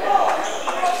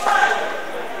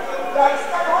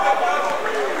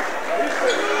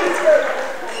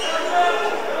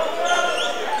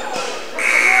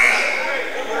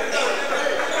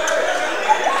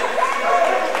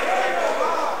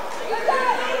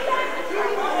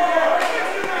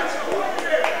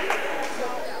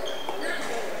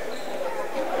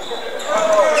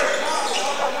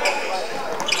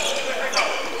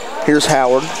 Here's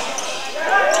Howard.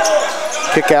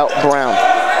 Kick out Brown.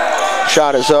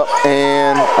 Shot is up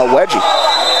and a wedgie.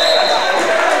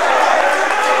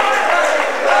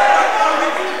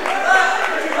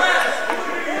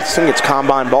 I think it's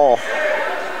combine ball.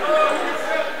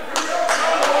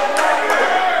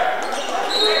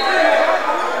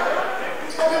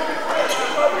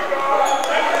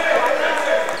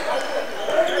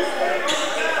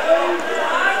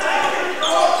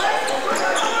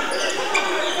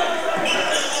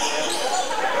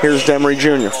 Here's Demary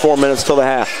Jr., 4 minutes till the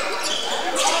half.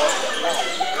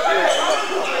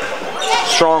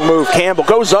 Strong move, Campbell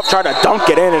goes up, trying to dunk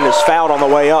it in and is fouled on the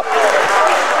way up.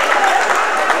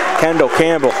 Kendall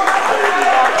Campbell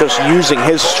just using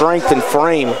his strength and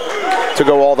frame to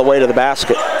go all the way to the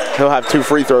basket. He'll have 2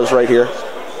 free throws right here.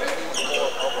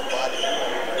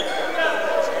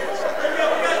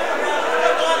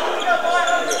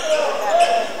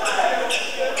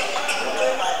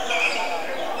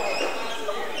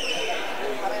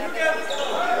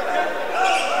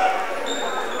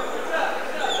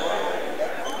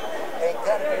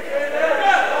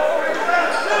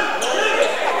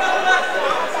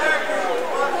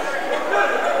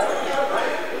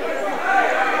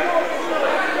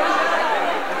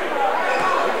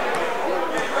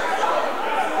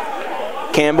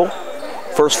 Campbell,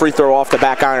 first free throw off the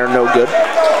back iron, no good.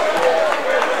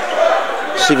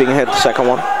 See if he can hit the second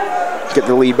one. Get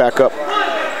the lead back up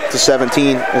to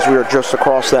 17 as we are just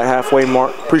across that halfway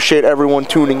mark. Appreciate everyone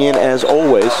tuning in as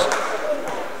always.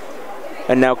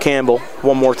 And now Campbell,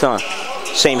 one more time.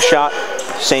 Same shot,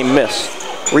 same miss.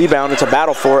 Rebound, it's a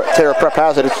battle for it. Terra Prep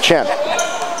has it, it's Chen.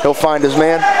 He'll find his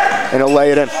man and he'll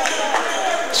lay it in.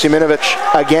 Siminovic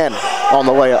again on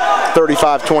the layup,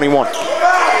 35-21.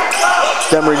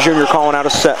 Demary Jr. calling out a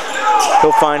set.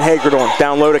 He'll find Hagerdorn.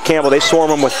 Down low to Campbell. They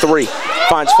swarm him with 3.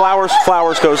 Finds Flowers.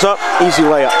 Flowers goes up. Easy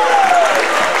layup.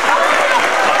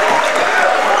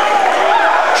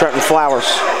 Trentyn Flowers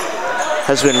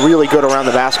has been really good around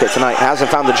the basket tonight. Hasn't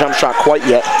found the jump shot quite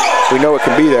yet. We know it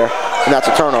can be there, and that's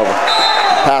a turnover.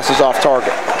 Passes off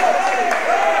target.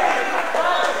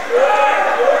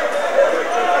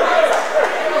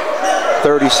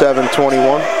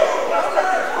 (37-21).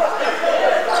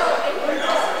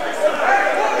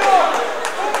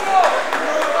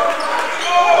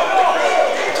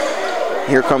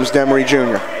 Here comes Demary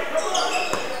Jr.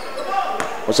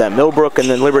 Was that Millbrook and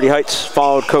then Liberty Heights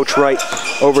followed Coach Wright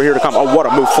over here to come. Oh, what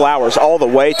a move. Flowers all the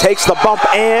way. Takes the bump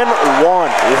and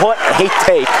one. What a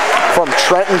take from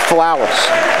Trentyn Flowers.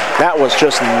 That was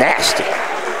just nasty.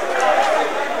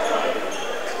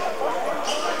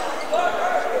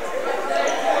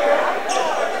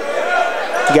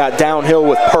 He got downhill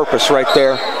with purpose right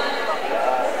there.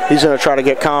 He's going to try to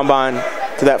get Combine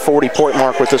to that 40-point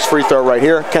mark with this free throw right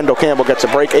here. Kendall Campbell gets a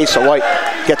break. Asa White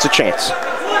gets a chance.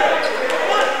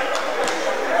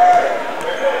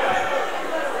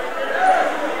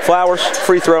 Flowers,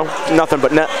 free throw, nothing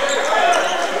but net.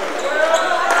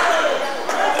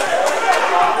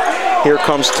 Here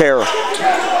comes Terra.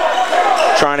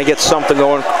 Trying to get something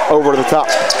going over the top.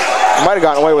 Might have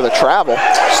gotten away with a travel.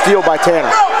 Steal by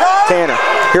Tanner. Tanner.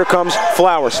 Here comes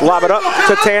Flowers. Lob it up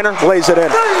to Tanner. Lays it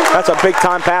in. That's a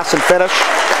big-time pass and finish.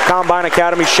 Combine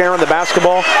Academy sharing the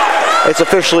basketball. It's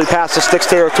officially past the Sticks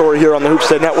territory here on the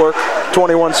Hoopstead Network.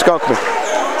 21 Skunkman.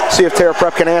 See if Terra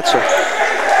Prep can answer.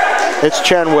 It's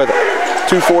Chen with it.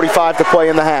 2:45 to play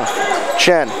in the half.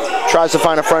 Chen tries to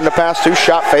find a friend to pass to.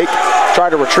 Shot fake. Tried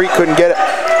to retreat. Couldn't get it.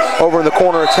 Over in the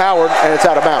corner, it's Howard, and it's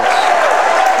out of bounds.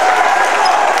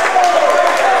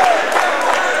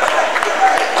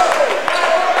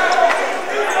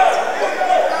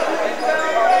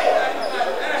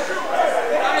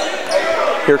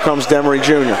 Here comes Demary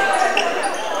Jr.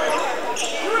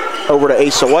 Over to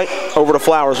Asa White, over to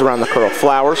Flowers around the curl.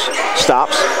 Flowers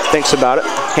stops, thinks about it,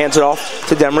 hands it off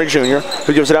to Demary Jr.,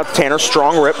 who gives it out to Tanner.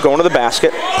 Strong rip, going to the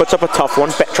basket, puts up a tough one,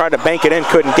 tried to bank it in,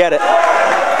 couldn't get it.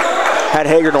 Had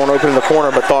Hagerdorn open in the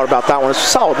corner, but thought about that one. It's a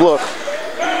solid look.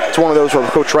 It's one of those where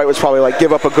Coach Wright was probably like,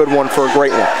 give up a good one for a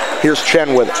great one. Here's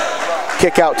Chen with it.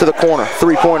 Kick out to the corner.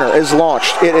 Three-pointer is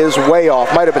launched. It is way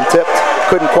off. Might have been tipped.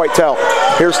 Couldn't quite tell.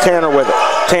 Here's Tanner with it.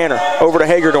 Tanner over to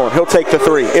Hagerdorn. He'll take the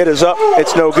 3. It is up.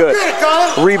 It's no good.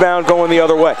 Rebound going the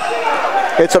other way.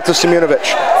 It's up to Siminovic.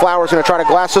 Flowers going to try to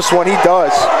glass this one. He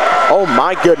does. Oh,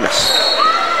 my goodness.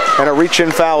 And a reach-in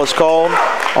foul is called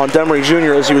on Demary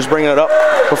Jr. as he was bringing it up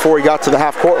before he got to the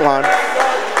half-court line.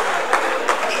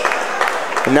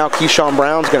 And now Keyshawn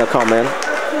Brown's going to come in.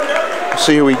 We'll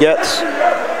see who he gets.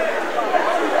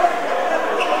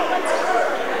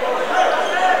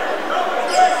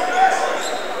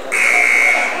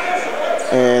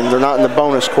 And they're not in the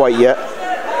bonus quite yet.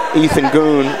 Ethan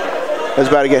Goon is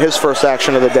about to get his first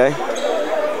action of the day.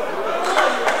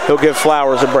 He'll give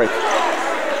Flowers a break.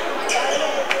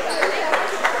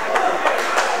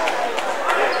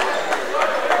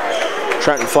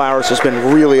 Trentyn Flowers has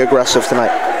been really aggressive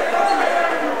tonight.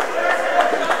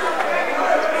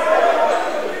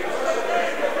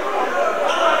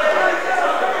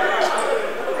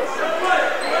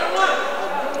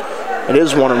 It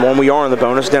is 1-1. We are in the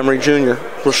bonus. Demary Jr.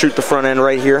 will shoot the front end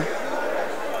right here.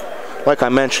 like I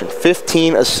mentioned,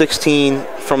 15 of 16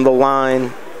 from the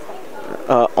line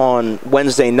on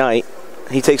Wednesday night.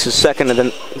 He takes his second of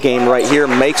the game right here,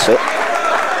 makes it.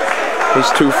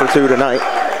 He's 2 for 2 tonight.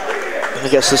 I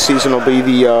guess this season will be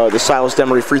the Silas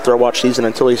Demary free throw watch season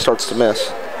until he starts to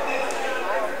miss.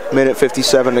 Minute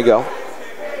 57 to go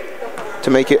to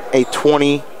make it a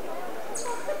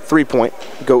 23-point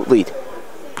GOAT lead.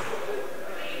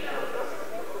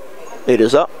 It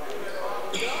is up.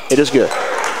 It is good.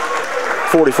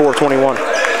 44-21.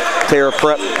 Tara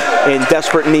Prep in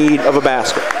desperate need of a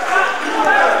basket.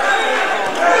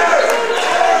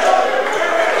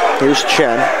 Here's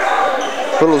Chen.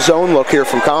 Little zone look here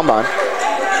from Combine.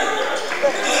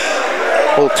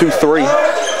 Little 2-3.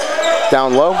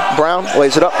 Down low. Brown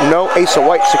lays it up. No. Asa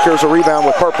White secures a rebound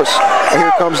with purpose. And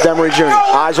here comes Demary Jr.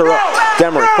 Eyes are up.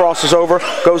 Demary crosses over.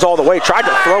 Goes all the way. Tried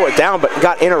to throw it down, but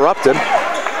got interrupted.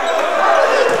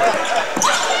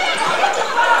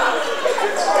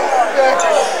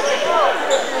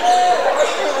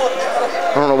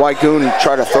 I don't know why Goon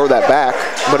tried to throw that back,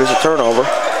 but it's a turnover.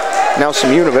 Now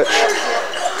Simunovic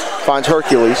finds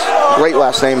Hercules. Great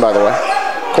last name, by the way.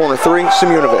 Corner 3,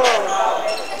 Simunovic.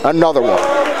 Another one.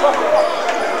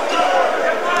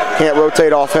 Can't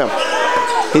rotate off him.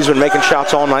 He's been making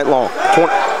shots all night long.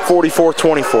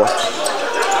 44-24.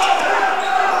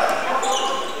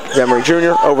 Demary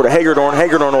Jr. over to Hagerdorn.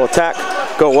 Hagerdorn will attack.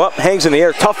 Go up. Hangs in the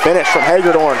air. Tough finish from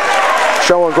Hagerdorn.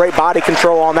 Showing great body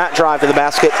control on that drive to the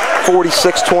basket.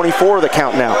 46-24 the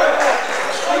count now.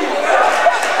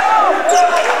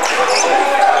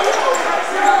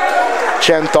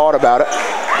 Chen thought about it.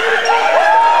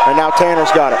 And now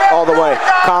Tanner's got it all the way.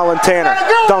 Colin Tanner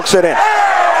dunks it in.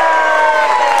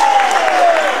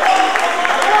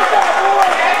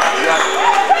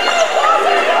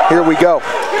 Here we go.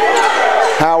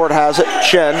 Howard has it.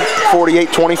 Chen,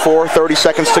 48-24, 30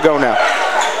 seconds to go now.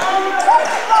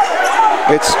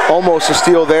 It's almost a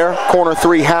steal there. Corner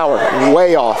 3, Howard,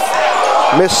 way off.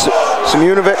 Missed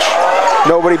Simunovic.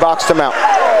 Nobody boxed him out.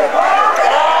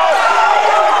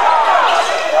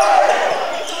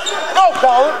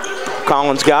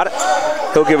 Collins got it.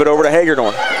 He'll give it over to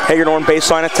Hagerdorn. Hagerdorn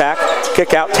baseline attack.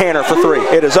 Kick out Tanner for 3.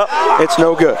 It is up. It's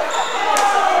no good.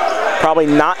 Probably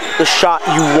not the shot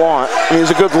you want. I mean,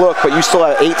 it's a good look, but you still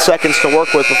have 8 seconds to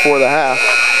work with before the half.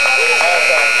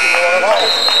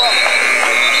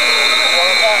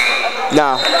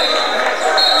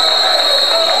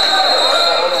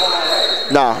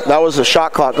 Nah, that was a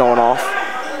shot clock going off.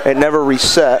 It never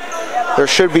reset. There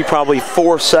should be probably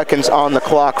 4 seconds on the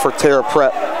clock for Tara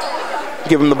Prep.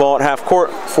 Give him the ball at half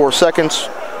court, 4 seconds.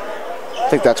 I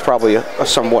think that's probably a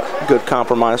somewhat good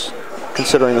compromise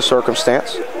considering the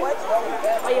circumstance.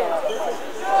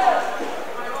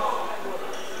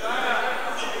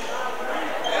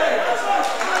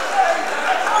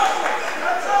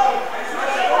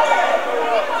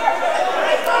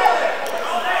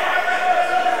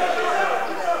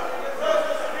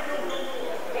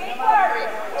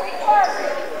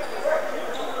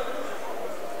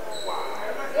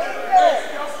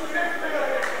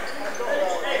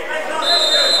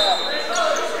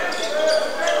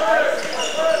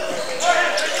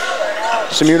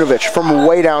 Simunovic from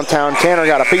way downtown. Tanner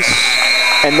got a piece,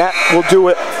 and that will do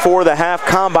it for the half.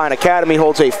 Combine Academy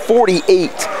holds a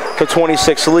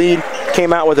 48-26 lead.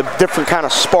 Came out with a different kind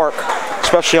of spark,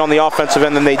 especially on the offensive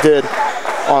end than they did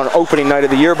on opening night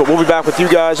of the year. But we'll be back with you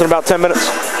guys in about 10 minutes.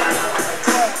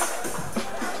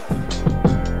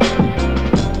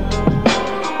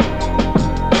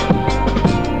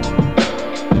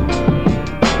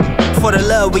 For the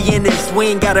love, we in this, we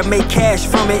ain't gotta make cash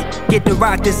from it. Get the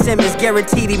rock to Simmons,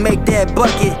 guaranteed he make that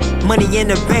bucket. Money in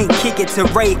the bank, kick it to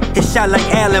Ray. His shot like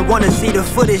Allen, wanna see the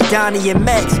footage, Donnie and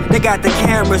Max. They got the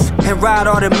cameras and ride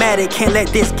automatic, can't let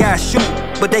this guy shoot.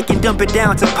 But they can dump it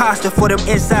down to pasta for them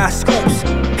inside scoops.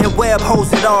 And Webb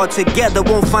holds it all together,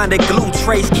 won't find a glue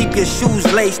trace. Keep your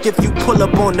shoes laced if you pull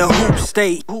up on the hoop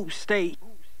state.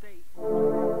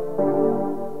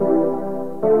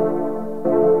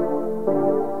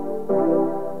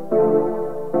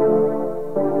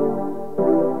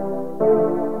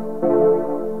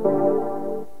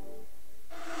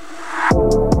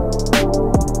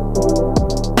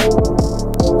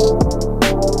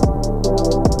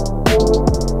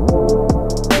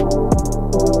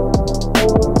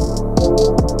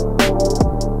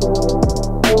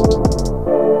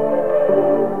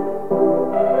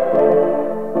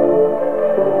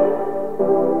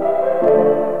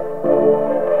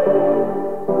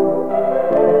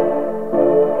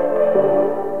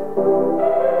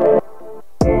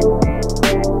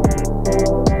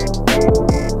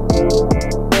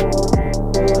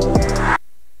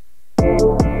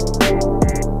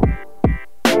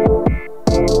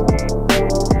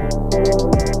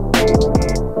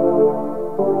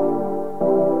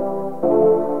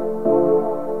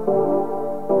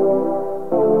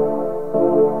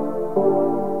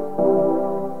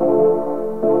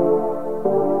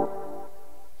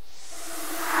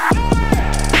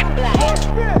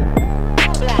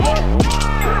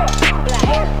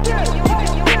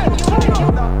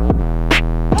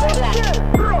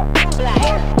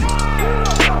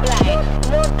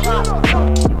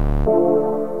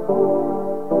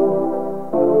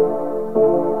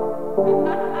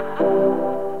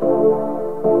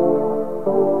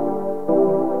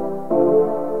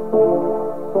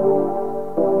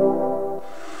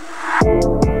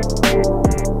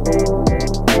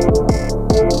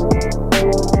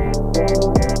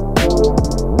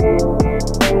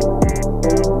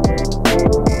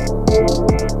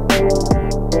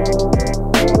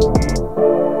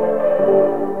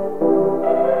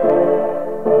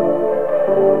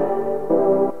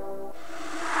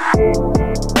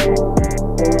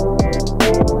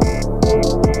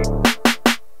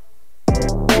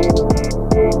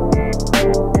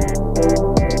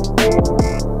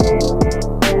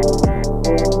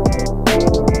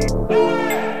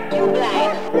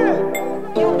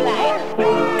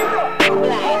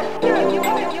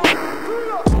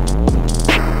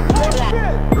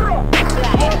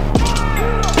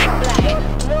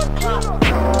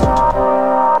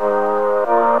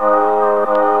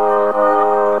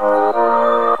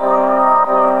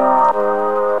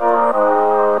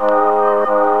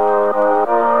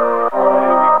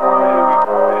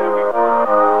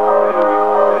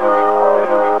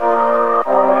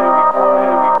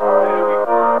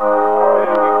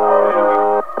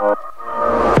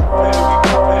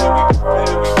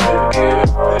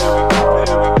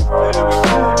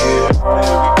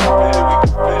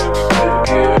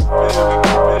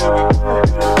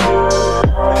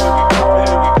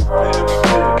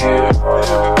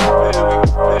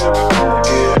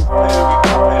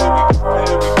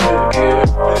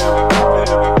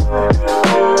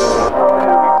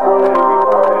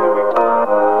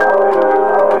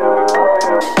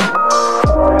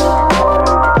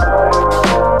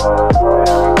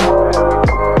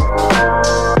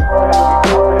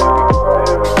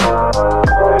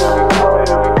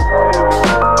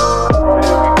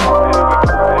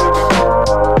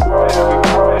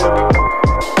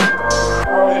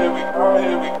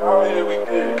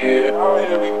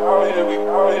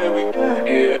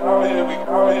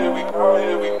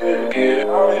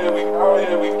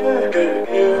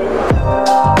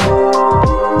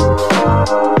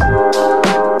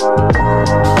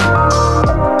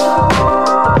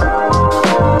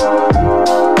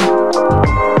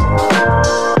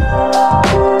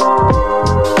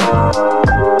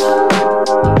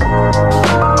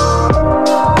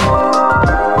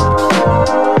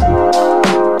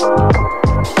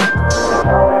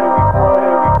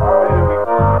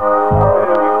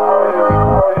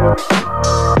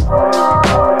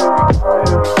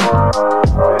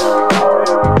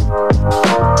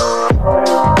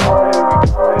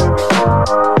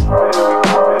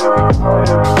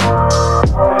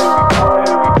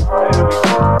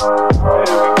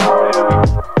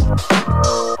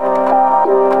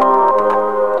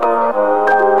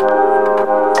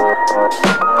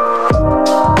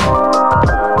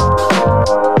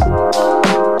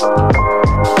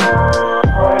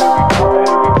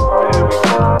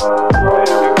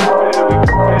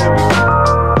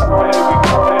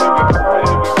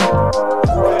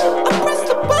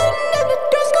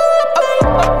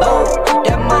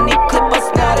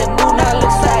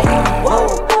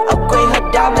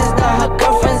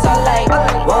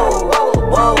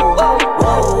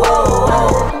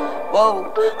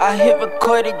 I hit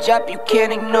recorded, drop, you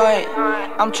can't ignore it.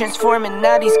 I'm transforming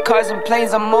now these cars and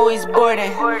planes, I'm always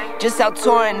boarding. Just out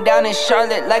touring down in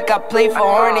Charlotte like I play for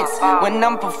Hornets. When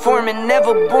I'm performing,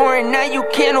 never boring, now you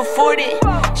can't afford it.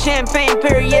 Champagne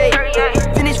Perrier,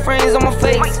 finish friends on my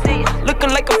face.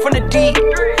 Looking like I'm from the deep,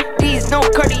 these no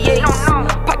Cartiers.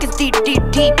 Pockets deep, deep,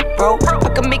 deep, bro. I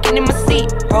can make it in my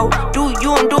seat, bro. Do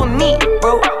you, I'm doing me,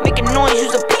 bro. Making noise,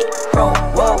 use a beat, bro.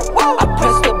 Whoa, I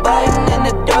press the button and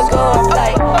the doors go off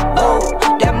like, whoa.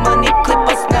 That money clip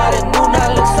us now, the new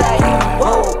now looks like,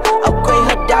 whoa. Upgrade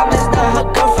her diamonds, now her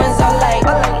girlfriends are like,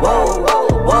 whoa, whoa,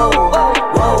 whoa,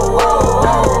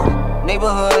 whoa.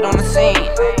 Neighborhood on the scene,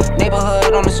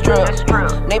 neighborhood on the strip.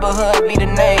 Neighborhood be the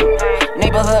name,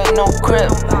 neighborhood no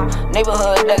crib.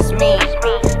 Neighborhood that's me,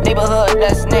 neighborhood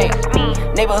that's Nick.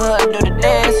 Neighborhood do the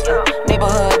dance,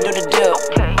 neighborhood do the dip.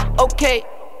 Okay,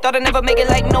 thought I'd never make it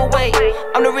like no way.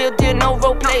 I'm the real deal, no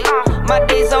role play. My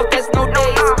days off, that's no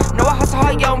days. No, I hustle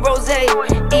hard, young rose.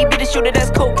 E be the shooter,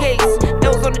 that's cold case.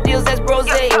 Those on the deals, that's brose.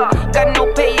 Got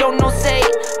no pay, don't no say.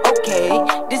 Okay,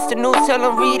 this the news, tell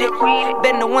them read it.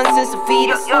 Been the one since the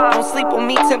fetus. Don't sleep on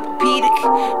me,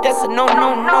 Tempur-Pedic. That's a no,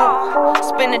 no, no.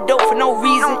 Spending dope for no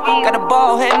reason. Got a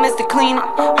ball head, Mr. Cleaner.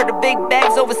 Heard the big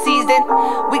bags overseas, then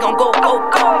we gon' go, go,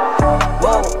 go.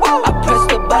 Whoa, I press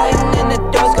the button and the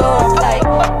doors go off like,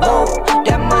 whoa.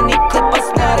 That money clip us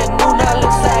now, the new now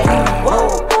looks like,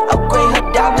 whoa. Upgrade her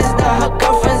diamonds, now her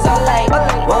girlfriends are like,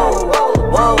 whoa, whoa,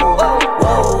 whoa,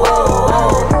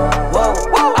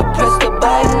 whoa. I press the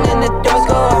button and the doors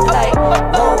go off like,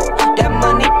 whoa. That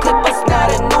money clip us now,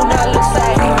 the new now looks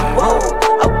like, whoa.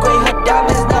 Upgrade her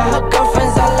diamonds, now her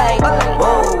girlfriends are like,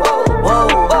 whoa, whoa, whoa,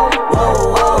 whoa.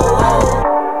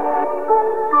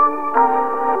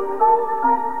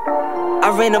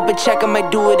 ran up a check, I might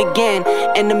do it again.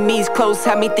 Enemies close,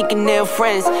 had me thinking they're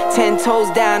friends. 10 toes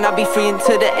down, I'll be free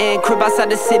until the end. Crib outside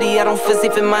the city, I don't feel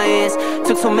safe in my hands.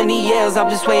 Took so many yells,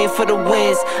 I'm just waiting for the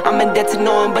wins. I'm in debt to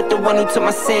no one but the one who took my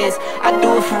sins. I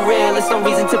do it for real, there's no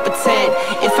reason to pretend.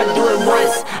 If I do it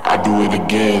once, I do it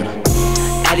again.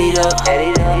 Add it up,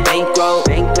 bankroll,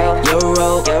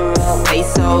 euro,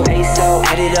 peso,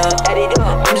 add it up,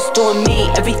 I'm just doing me,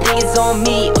 everything is on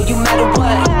me, oh you matter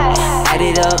what. Add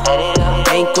it up,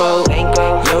 bankroll,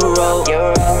 euro,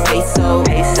 peso,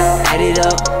 add it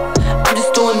up, I'm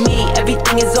just doing me,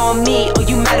 everything is on me, oh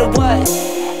you matter what.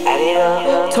 Add it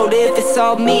up, told her if it's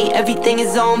all me, everything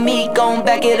is on me, gon'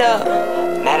 back it up.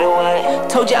 Matter what,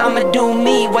 told you I'ma do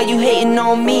me, why you hating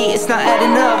on me, it's not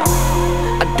adding up.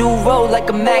 I do roll like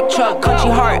a Mack truck,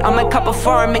 country heart, I might cop a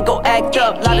farm and go act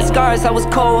up. Lot of scars, I was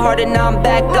cold-hearted, now I'm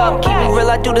back up. Keep it real,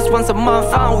 I do this once a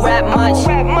month, I don't rap much.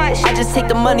 I just take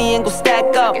the money and go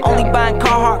stack up. Only buying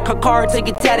car till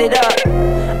you tatted up.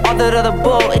 All that other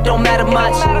bull, it don't matter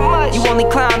much. You only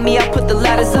climb me, I put the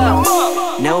ladders up.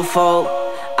 No fault,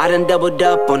 I done doubled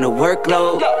up on the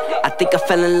workload. I think I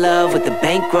fell in love with the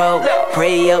bankroll.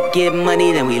 Pray up, get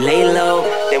money, then we lay low.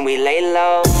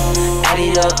 Add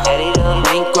it up,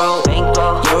 bankroll,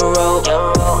 euro,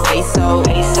 peso,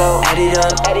 add it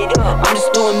up, I'm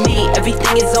just doing me,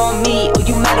 everything is on me, oh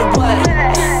you matter what.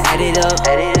 Add it up,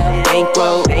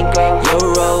 bankroll,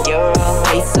 euro,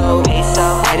 peso,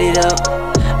 add it up,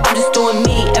 I'm just doing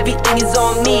me, everything is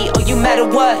on me, oh you matter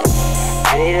what.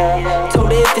 Told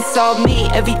her if it's all me,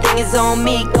 everything is on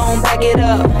me, gon' back it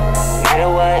up. Matter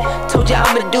what, told you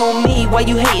I'ma do me, why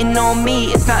you hating on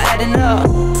me, it's not adding up.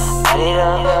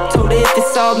 Told her if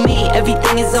it's all me,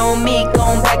 everything is on me,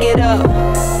 gon' back it up.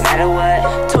 Matter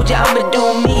what, told you I'ma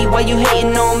do me, why you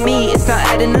hating on me, it's not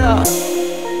adding up.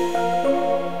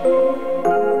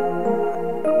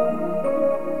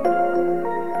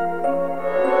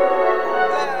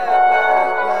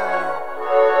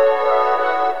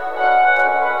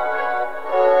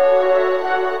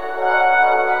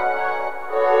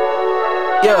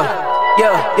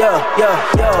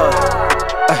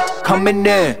 Coming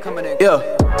in, yeah,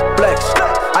 flex,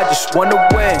 I just wanna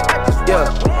win, yeah,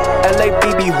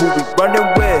 LABB who we running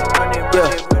with, yeah,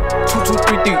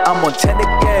 2233, I'm on 10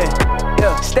 again,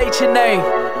 yeah, state your name,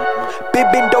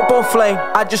 been dope on flame,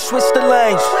 I just switched the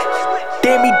lanes,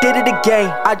 damn he did it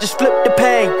again, I just flipped the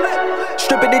pain,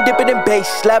 stripping and dipping in bass,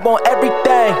 slab on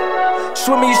everything.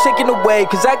 Swimming, you sinking away,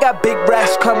 cause I got big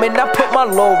racks coming, I put my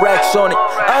low racks on it.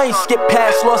 I ain't skip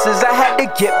past losses, I had to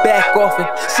get back off it.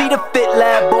 See the fit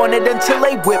lab on it until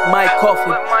they whip my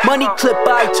coffin. Money clip,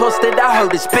 I tossed it, I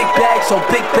heard it's big bags on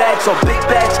big bags on big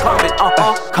bags coming,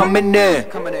 coming in,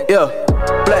 yeah,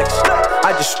 flex,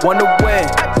 I just wanna win,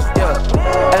 yeah,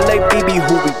 LABB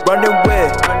who we running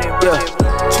with, yeah,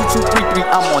 2233,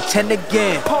 I'm on 10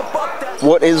 again.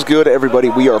 What is good, everybody?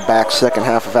 We are back, second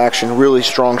half of action. Really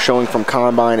strong showing from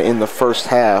Combine in the first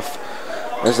half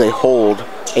as they hold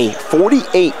a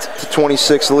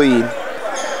 48-26 lead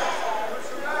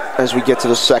as we get to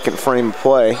the second frame of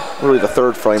play. Really the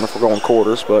third frame if we're going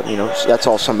quarters, but you know, that's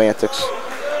all semantics.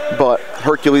 But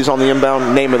Hercules on the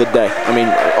inbound, name of the day. I mean,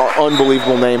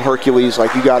 unbelievable name, Hercules.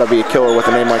 Like, you got to be a killer with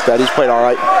a name like that. He's played all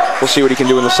right. We'll see what he can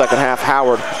do in the second half.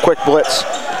 Howard, quick blitz.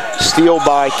 Steal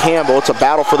by Campbell. It's a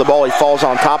battle for the ball. He falls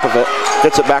on top of it.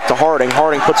 Gets it back to Harding.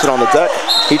 Harding puts it on the deck.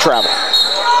 He traveled.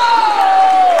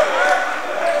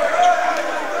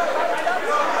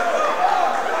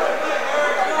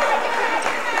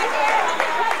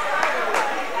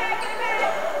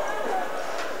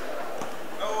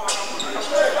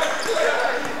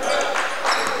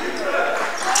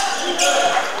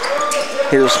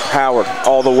 Here's Howard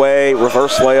all the way,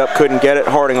 reverse layup, couldn't get it.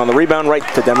 Harding on the rebound, right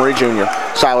to Demary Jr.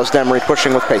 Silas Demary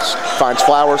pushing with pace. Finds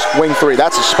Flowers, wing three,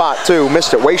 that's a spot too,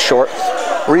 missed it way short.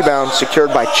 Rebound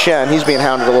secured by Chen, he's being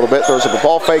hounded a little bit, throws up a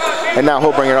ball fake, and now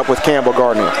he'll bring it up with Campbell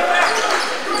Gardner.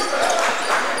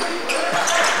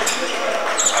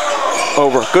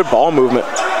 Over, good ball movement.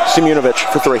 Simunovic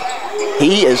for three.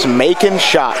 He is making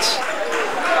shots.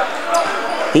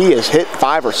 He has hit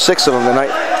 5 or 6 of them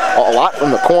tonight. A lot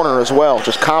from the corner as well,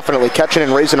 just confidently catching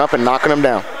and raising up and knocking them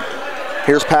down.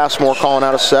 Here's Passmore calling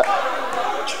out a set.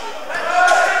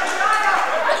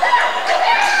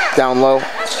 Down low.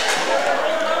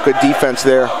 Good defense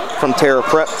there from Terra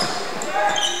Prep.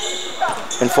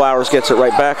 And Flowers gets it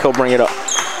right back. He'll bring it up.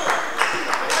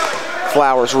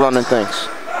 Flowers running things.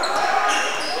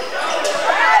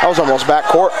 That was almost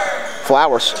backcourt.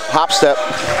 Flowers, hop step.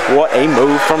 What a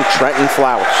move from Trentyn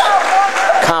Flowers.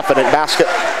 Confident basket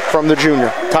from the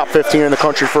junior. Top 15 in the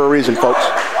country for a reason, folks.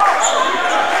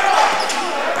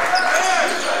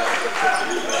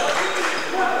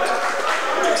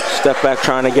 Step back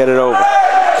trying to get it over.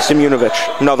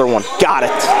 Simunovic, another one. Got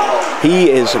it. He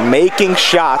is making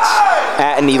shots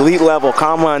at an elite level.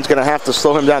 Comline's going to have to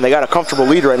slow him down. They got a comfortable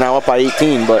lead right now, up by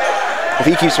 18, but if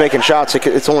he keeps making shots,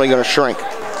 it's only going to shrink.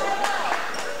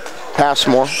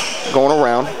 Passmore going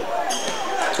around.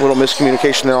 A little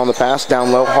miscommunication there on the pass.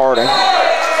 Down low, Harding.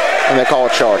 And they call a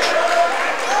charge.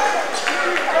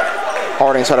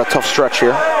 Harding's had a tough stretch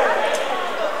here.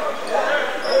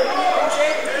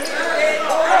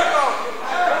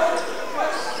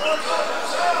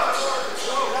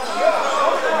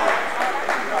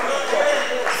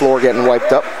 Floor getting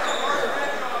wiped up.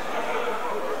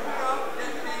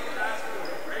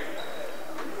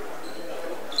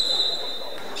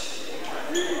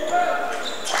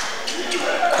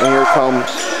 And here comes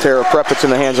Terra Prep. It's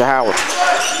in the hands of Howard.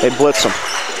 They blitz him.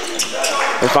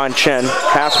 They find Chen.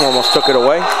 Passmore almost took it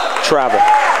away. Travel.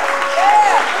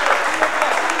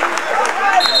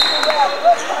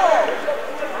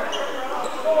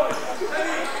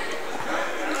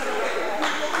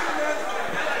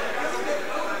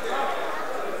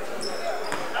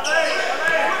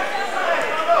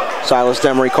 Silas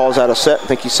Demary calls out a set. I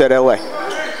think he said LA.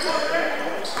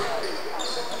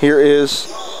 Here is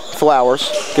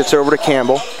Flowers. Gets over to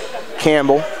Campbell.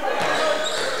 Campbell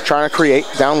trying to create.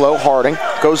 Down low, Harding.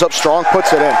 Goes up strong,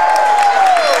 puts it in.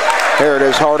 There it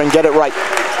is, Harding. Get it right.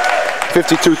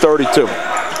 52-32.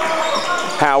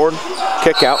 Howard,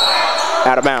 kick out.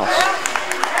 Out of bounds.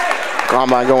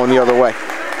 Combine going the other way.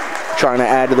 Trying to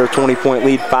add to their 20-point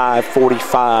lead.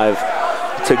 5:45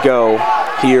 to go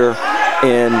here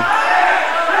in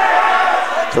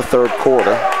the third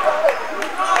quarter.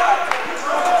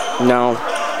 Now,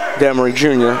 Demary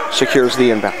Jr. secures the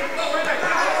inbound.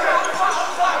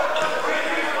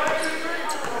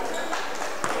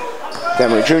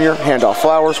 Demary Jr., handoff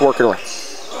Flowers, work it around.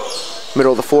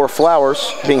 Middle of the floor,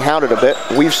 Flowers being hounded a bit,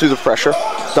 weaves through the pressure,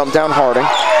 dump down Harding.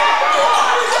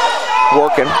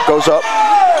 Working, goes up,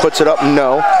 puts it up,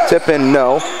 no. Tip in,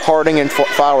 no. Harding and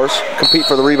Flowers compete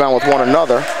for the rebound with one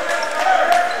another.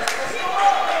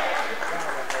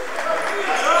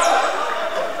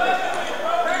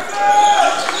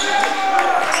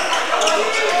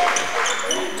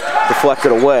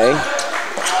 Deflected away.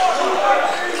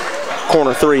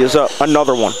 Corner three is up.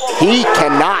 Another one. He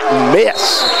cannot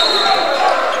miss.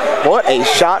 What a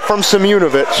shot from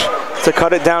Simunovic to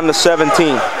cut it down to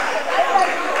 17.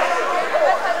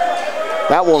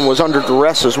 That one was under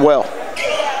duress as well.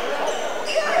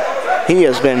 He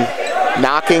has been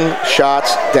knocking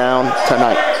shots down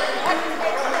tonight.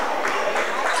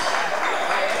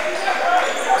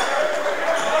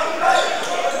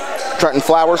 Trentyn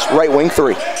Flowers, right wing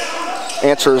three.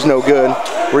 Answer is no good.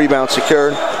 Rebound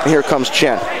secured. And here comes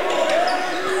Chen.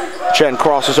 Chen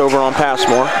crosses over on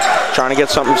Passmore. Trying to get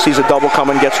something, sees a double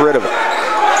coming, gets rid of it.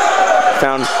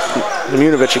 Found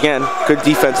Simunovic again. Good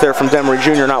defense there from Demary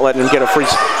Jr., not letting him get a free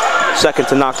second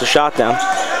to knock the shot down.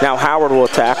 Now Howard will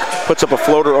attack. Puts up a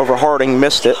floater over Harding,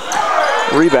 missed it.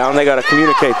 Rebound, they got to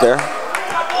communicate there.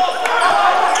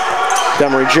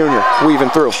 Demary Jr.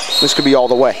 weaving through. This could be all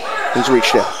the way. He's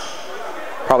reached in.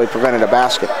 Probably prevented a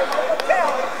basket.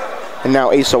 And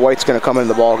now Asa White's going to come into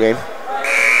the ball game.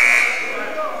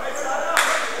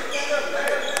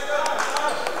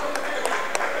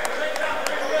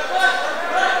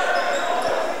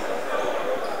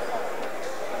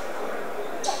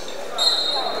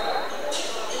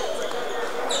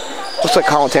 Looks like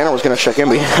Colin Tanner was going to check in,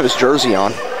 but he didn't have his jersey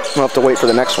on. We'll have to wait for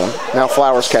the next one. Now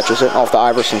Flowers catches it off the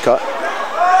Iverson cut.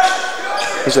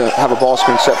 He's going to have a ball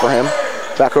screen set for him.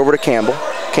 Back over to Campbell.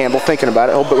 Campbell thinking about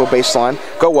it. He'll go baseline.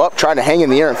 Go up, trying to hang in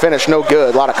the air and finish. No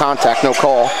good. A lot of contact, no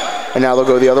call. And now they'll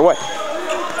go the other way.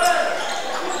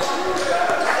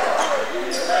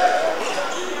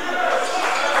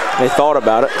 They thought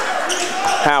about it.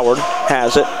 Howard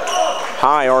has it.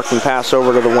 High arcing pass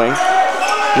over to the wing.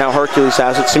 Now Hercules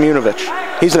has it. Simunovic.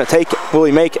 He's going to take it. Will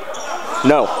he make it?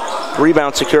 No.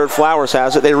 Rebound secured. Flowers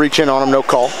has it. They reach in on him. No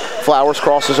call. Flowers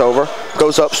crosses over.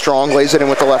 Goes up strong. Lays it in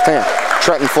with the left hand.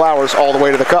 Trentyn Flowers all the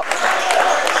way to the cup.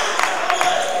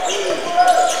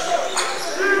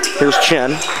 Here's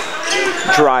Chen.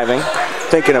 Driving.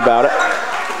 Thinking about it.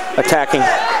 Attacking.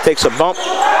 Takes a bump.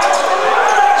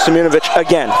 Simunovic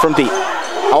again from deep.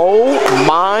 Oh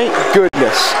my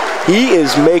goodness. He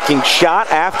is making shot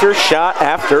after shot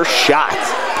after shot.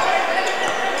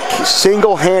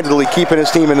 Single-handedly keeping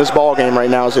his team in this ball game right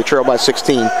now as they trail by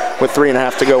 16 with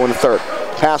 3.5 to go in the third.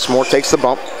 Passmore takes the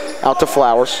bump out to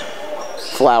Flowers.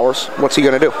 Flowers, what's he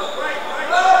going to do?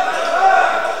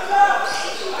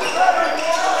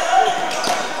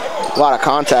 A lot of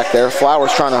contact there.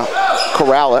 Flowers trying to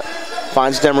corral it.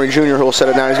 Finds Demary Jr., who will set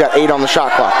it down. He's got 8 on the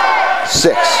shot clock.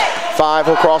 6, 5,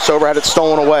 he'll cross over, had it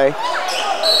stolen away.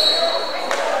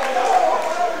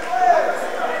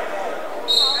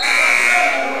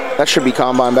 That should be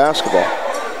combine basketball.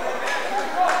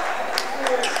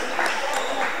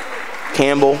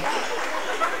 Campbell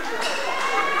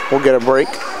will get a break,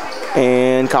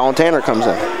 and Colin Tanner comes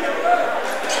in.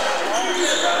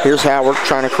 Here's Howard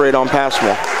trying to create on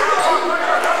Passmore.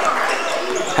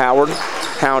 Howard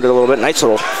hounded a little bit. Nice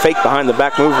little fake behind the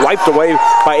back move. Wiped away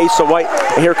by Asa White.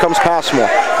 And here comes Passmore.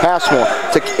 Passmore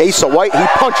to Asa White. He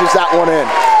punches that one in.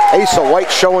 Asa White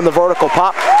showing the vertical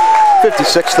pop.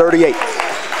 56-38.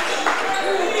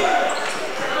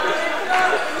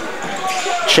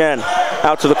 Chen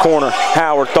out to the corner.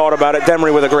 Howard thought about it.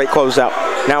 Demary with a great closeout.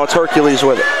 Now it's Hercules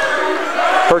with it.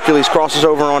 Hercules crosses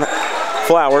over on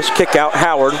Flowers. Kick out.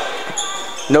 Howard.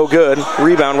 No good.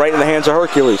 Rebound right in the hands of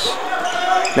Hercules.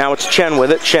 Now it's Chen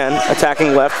with it. Chen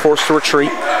attacking left, forced to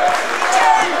retreat.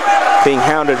 Being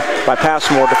hounded by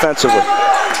Passmore defensively.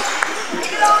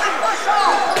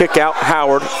 Kick out,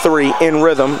 Howard, 3, in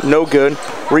rhythm, no good.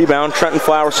 Rebound, Trentyn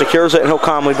Flowers secures it, and he'll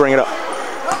calmly bring it up.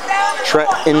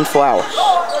 Trentyn Flowers.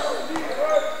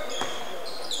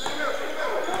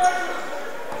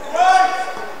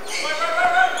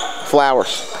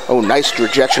 Flowers. Oh, nice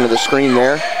rejection of the screen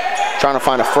there. Trying to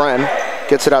find a friend.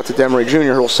 Gets it out to Demary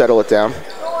Jr., who will settle it down.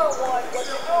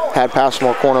 Had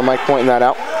Passmore corner, Mike pointing that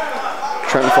out.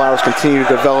 Trentyn Flowers continue to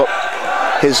develop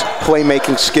his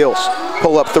playmaking skills.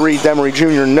 Pull up 3, Demary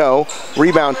Jr., no.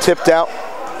 Rebound tipped out,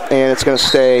 and it's going to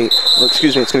stay,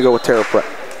 excuse me, it's going to go with Terra Prep.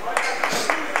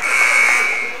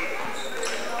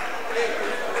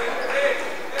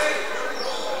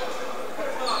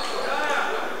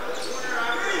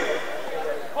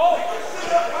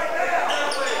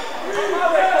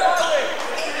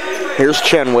 Here's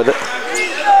Chen with it.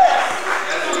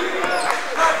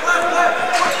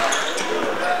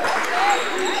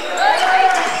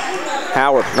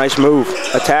 Howard, nice move,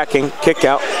 attacking, kick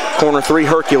out, corner 3,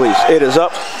 Hercules. It is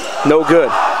up, no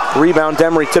good. Rebound,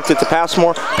 Demary tipped it to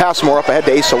Passmore. Passmore up ahead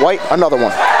to Asa White, another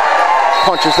one.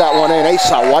 Punches that one in,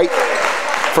 Asa White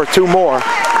for 2 more.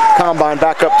 Combine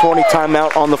back up 20,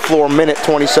 timeout on the floor, minute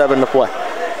 27 to play.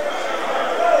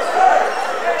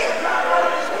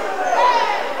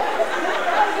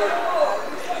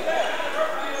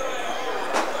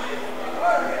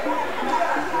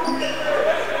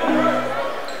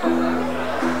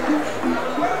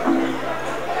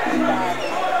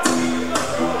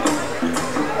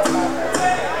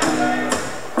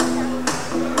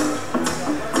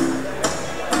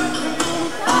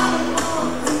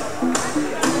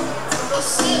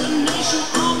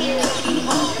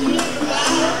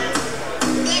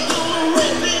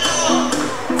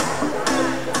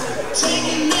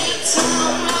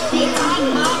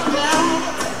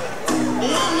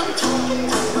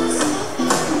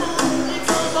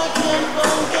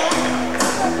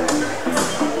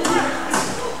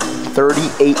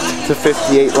 To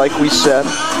 58, like we said,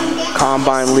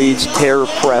 Combine leads Terra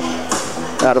Prep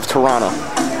out of Toronto.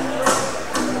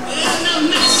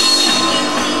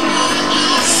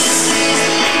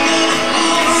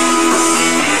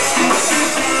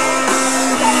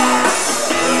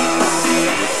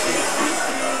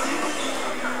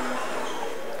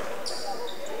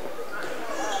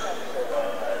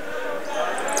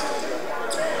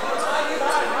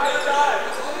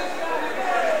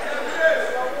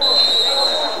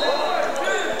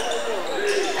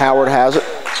 Howard has it.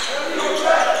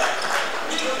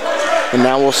 And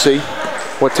now we'll see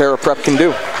what Terra Prep can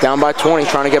do. Down by 20,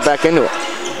 trying to get back into it.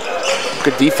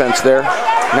 Good defense there.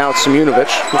 Now it's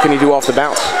Simunovic. What can he do off the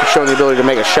bounce? He's showing the ability to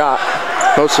make a shot,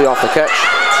 mostly off the catch.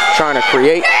 Trying to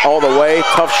create all the way.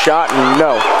 Tough shot, and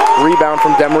no. Rebound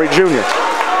from Demary Jr.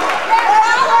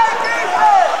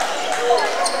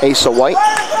 Asa White,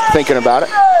 thinking about it.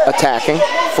 Attacking.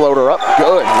 Floater up,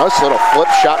 good. Nice little flip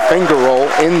shot, finger roll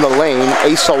in the lane.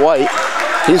 Asa White,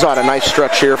 he's on a nice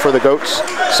stretch here for the Goats.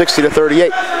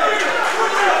 60-38.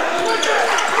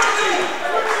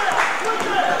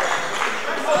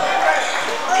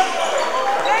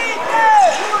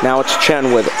 Now it's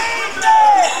Chen with it.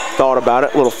 Thought about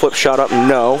it, little flip shot up,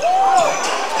 no.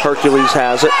 Hercules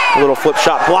has it, a little flip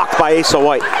shot blocked by Asa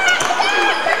White.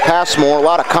 Passmore, a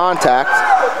lot of contact.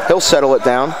 He'll settle it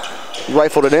down.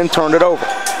 Rifled it in, turned it over.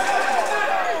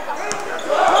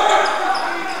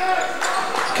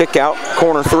 Kick out,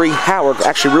 corner 3, Howard,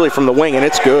 actually really from the wing, and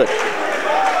it's good.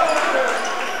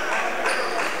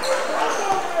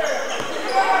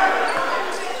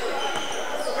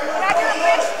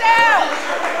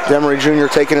 Demary Jr.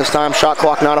 taking his time, shot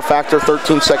clock not a factor,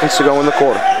 13 seconds to go in the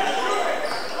quarter.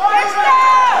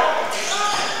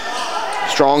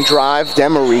 Strong drive,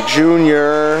 Demary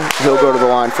Jr. He'll go to the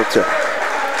line for 2.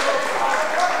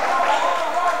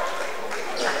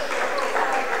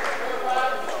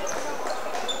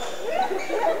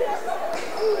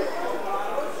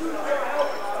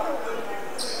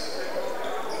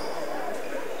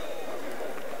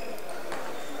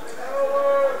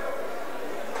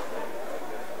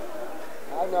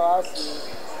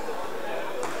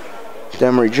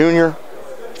 Demary Jr.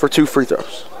 for 2 free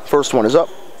throws. First one is up.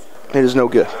 It is no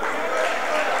good.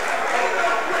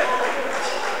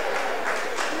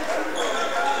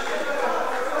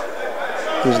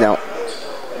 He's now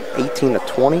 18 to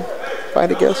 20, if I had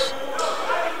to guess.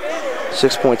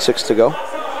 6.6 to go.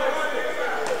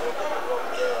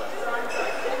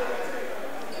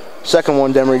 Second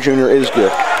one, Demary Jr. is good.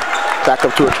 Back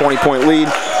up to a 20-point lead,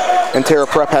 and Terra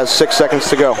Prep has 6 seconds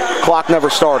to go. Clock never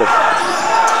started.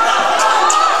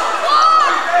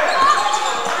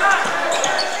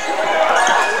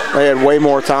 They had way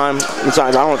more time.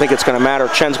 Besides, I don't think it's going to matter.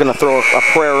 Chen's going to throw a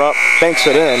prayer up, banks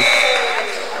it in.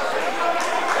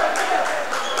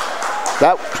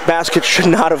 That basket should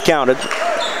not have counted.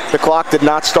 The clock did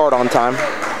not start on time,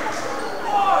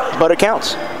 but it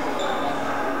counts.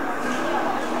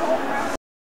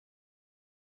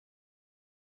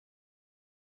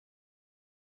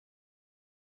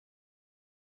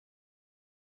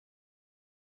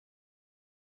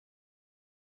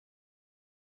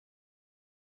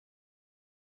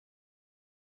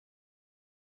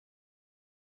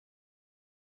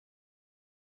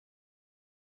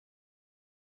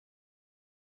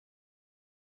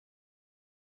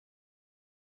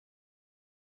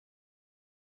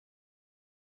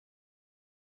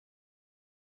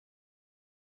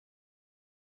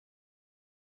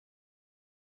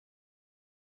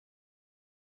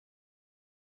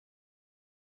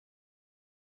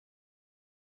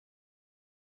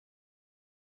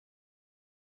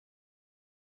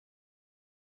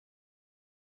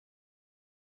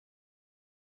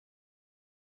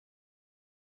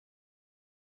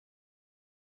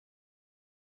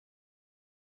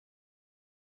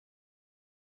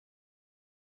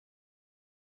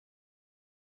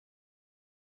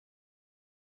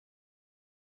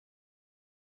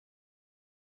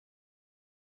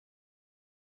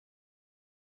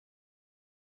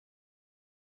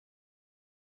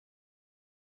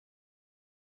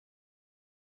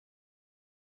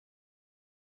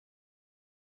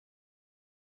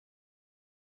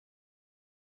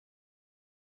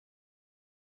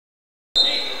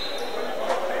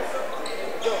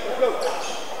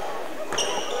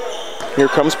 Here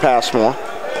comes Passmore.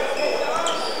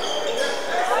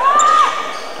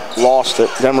 Lost it.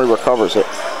 Demary recovers it.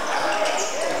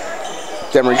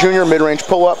 Demary Jr. mid-range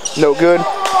pull-up, no good.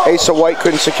 Asa White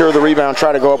couldn't secure the rebound,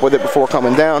 tried to go up with it before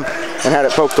coming down, and had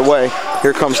it poked away.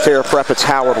 Here comes Terra Prep. It's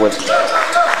Howard with it.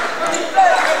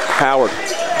 Howard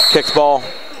kicks ball,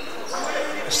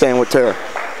 staying with Terra.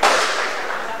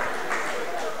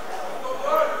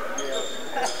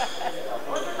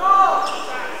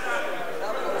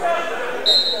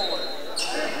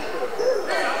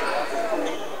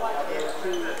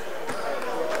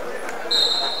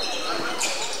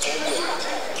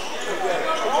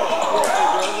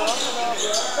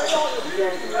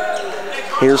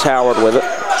 Here's Howard with it.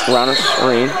 Runner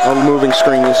screen. A moving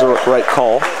screen is the right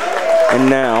call. And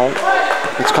now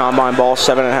it's combine ball,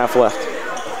 7.5 left.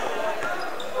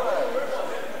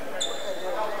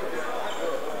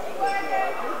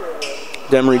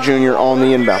 Demary Jr. on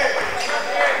the inbound.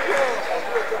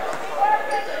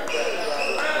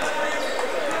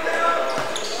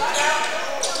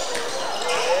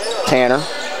 Tanner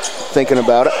thinking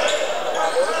about it.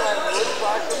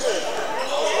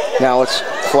 Now it's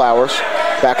Flowers.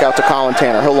 Back out to Colin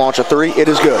Tanner. He'll launch a 3. It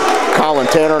is good. Colin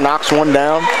Tanner knocks one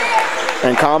down,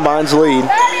 and Combine's lead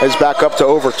is back up to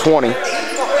over 20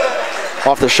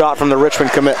 off the shot from the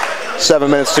Richmond commit. 7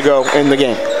 minutes to go in the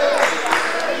game.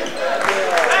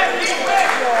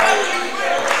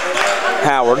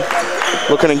 Howard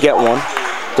looking to get one.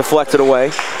 Deflected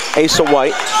away. Asa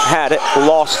White had it,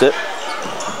 lost it.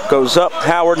 Goes up.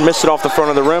 Howard missed it off the front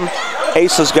of the rim.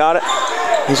 Asa's got it.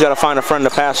 He's got to find a friend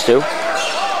to pass to.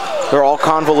 They're all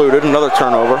convoluted. Another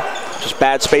turnover. Just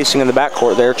bad spacing in the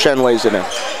backcourt there. Chen lays it in.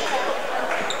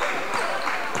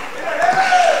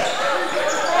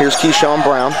 Here's Keyshawn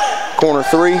Brown. Corner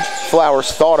 3.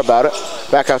 Flowers thought about it.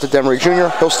 Back out to Demary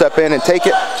Jr. He'll step in and take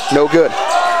it. No good.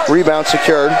 Rebound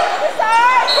secured.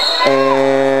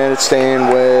 And it's staying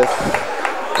with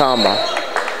Combine.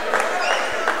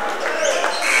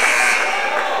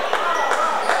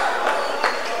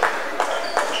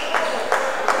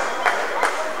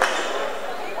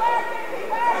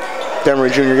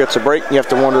 Demary Jr. gets a break. You have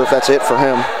to wonder if that's it for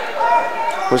him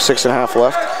with 6.5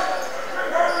 left.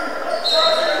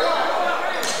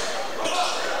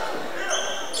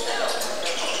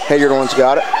 Hagert's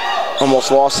got it.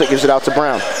 Almost lost it, gives it out to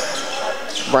Brown.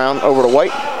 Brown over to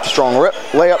White. Strong rip,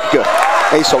 layup, good.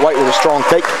 Asa White with a strong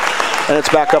take, and it's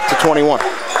back up to 21.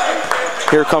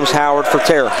 Here comes Howard for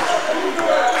Tara.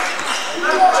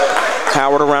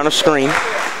 Howard around a screen,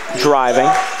 driving,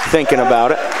 thinking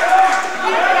about it.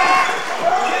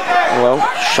 Well,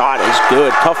 shot is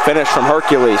good. Tough finish from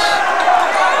Hercules.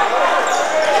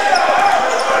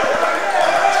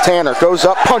 Tanner goes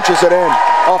up, punches it in.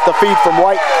 Off the feed from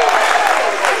White.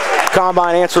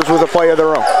 Combine answers with a play of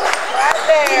their own.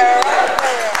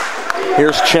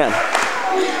 Here's Chen.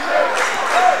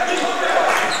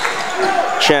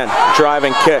 Chen,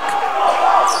 driving kick.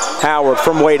 Howard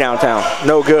from way downtown,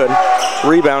 no good.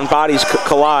 Rebound, bodies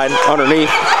collide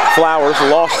underneath. Flowers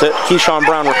lost it. Keyshawn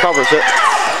Brown recovers it.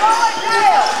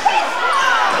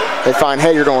 They find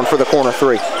Hagert's for the corner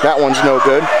three. That one's no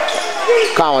good.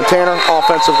 Colin Tanner,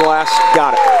 offensive glass,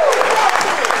 got it.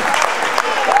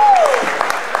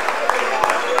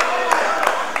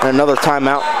 And another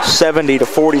timeout,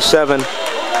 70-47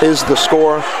 is the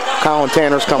score. Colin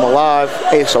Tanner's come alive.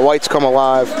 Asa White's come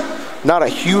alive. Not a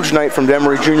huge night from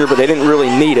Demary Jr., but they didn't really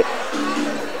need it.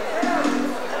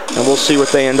 And we'll see what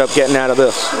they end up getting out of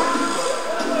this.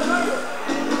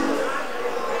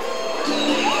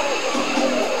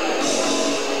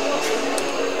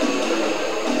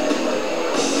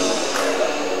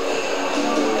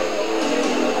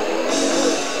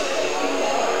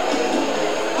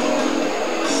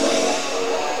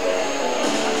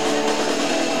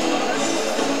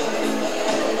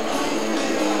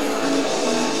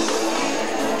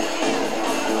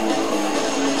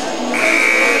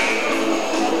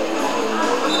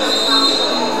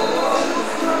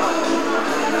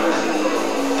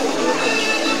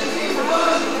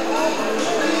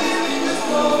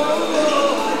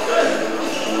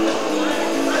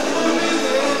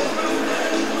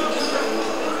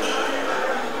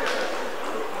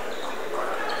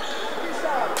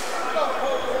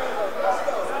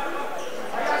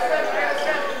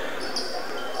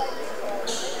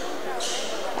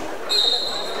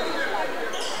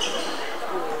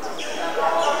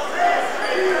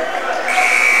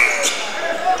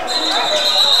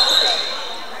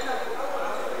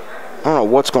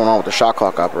 What's going on with the shot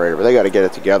clock operator, but they got to get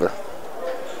it together.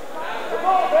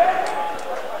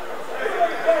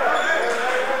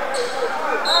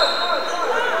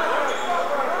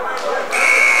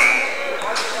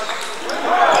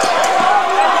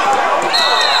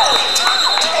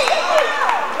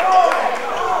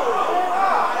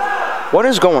 What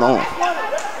is going on?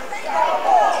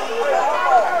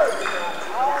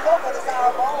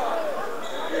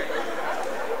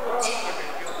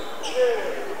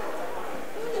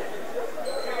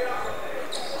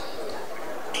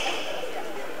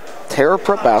 Terra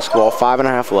Prep basketball,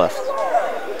 5.5 left.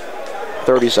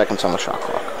 30 seconds on the shot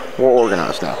clock. We're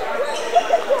organized now.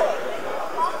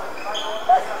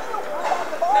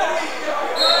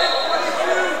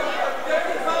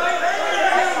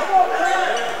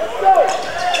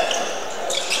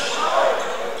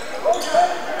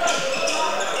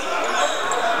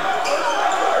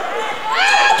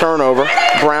 Turnover.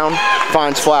 Brown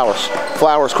finds Flowers.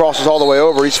 Flowers crosses all the way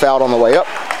over. He's fouled on the way up.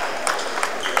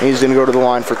 He's going to go to the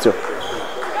line for two.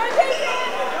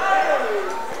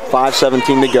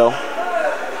 5:17 to go.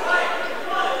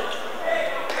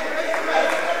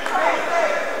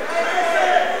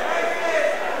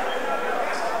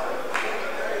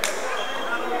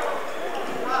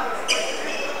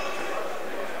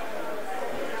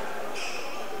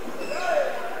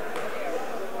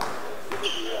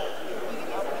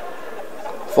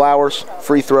 Flowers,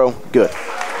 free throw, good.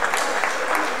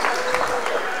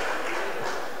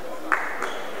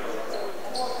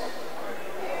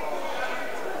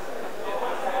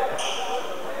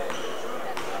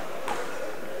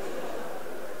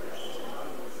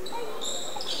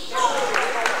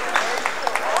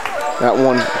 That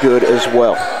one good as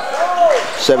well.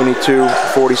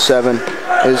 72-47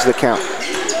 is the count.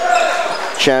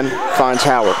 Chen finds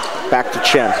Howard. Back to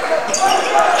Chen.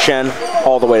 Chen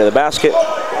all the way to the basket.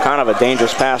 Kind of a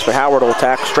dangerous pass, but Howard will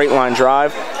attack. Straight line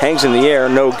drive. Hangs in the air,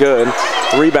 no good.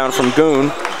 Rebound from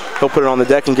Goon. He'll put it on the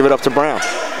deck and give it up to Brown.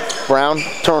 Brown,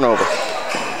 turnover.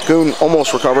 Goon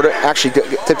almost recovered it. Actually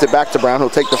tipped it back to Brown.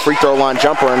 He'll take the free throw line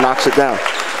jumper and knocks it down.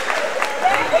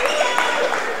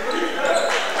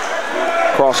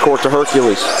 Cross court to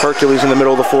Hercules. Hercules in the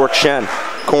middle of the floor. Chen.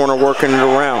 Corner working it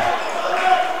around.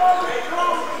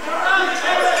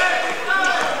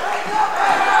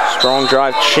 Strong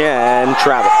drive, chin,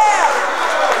 travel.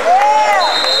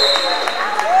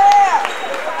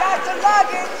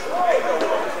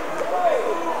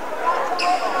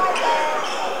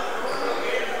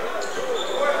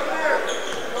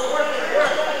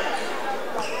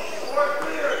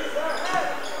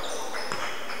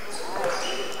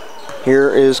 Here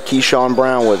is Keyshawn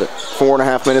Brown with it.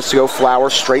 4.5 minutes to go.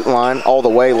 Flowers, straight line, all the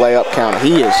way, layup counter.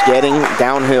 He is getting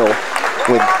downhill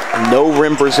with no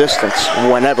rim resistance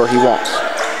whenever he wants.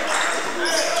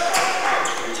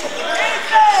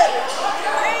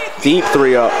 Deep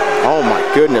three up. Oh my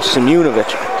goodness, Simunovic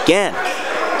again.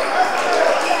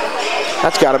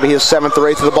 That's got to be his 7th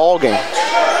or 8th of the ball game.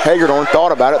 Hagedorn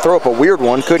thought about it, throw up a weird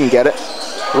one, couldn't get it.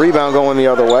 Rebound going the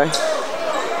other way.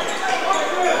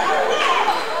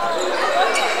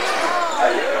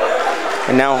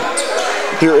 And now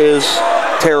here is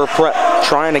Terra Prep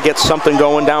trying to get something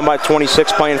going, down by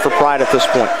 26, playing for pride at this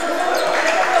point.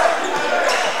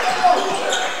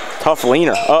 Tough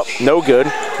leaner, up, no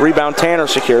good. Rebound, Tanner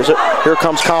secures it. Here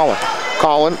comes Colin.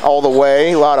 Colin all the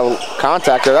way, a lot of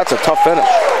contact there. That's a tough finish.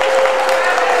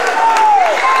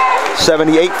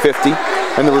 78-50,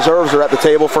 and the reserves are at the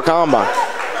table for Combine.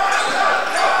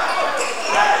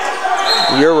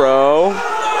 Euro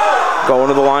going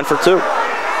to the line for 2.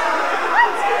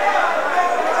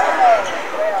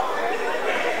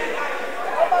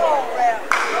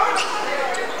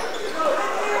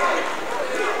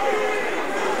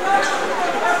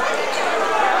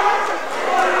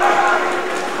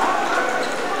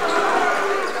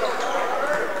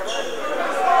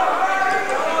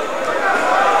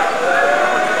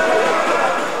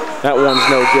 That one's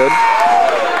no good.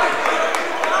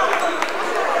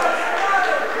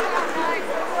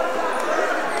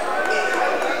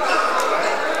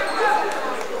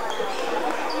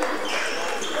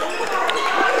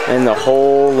 And the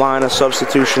whole line of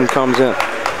substitution comes in.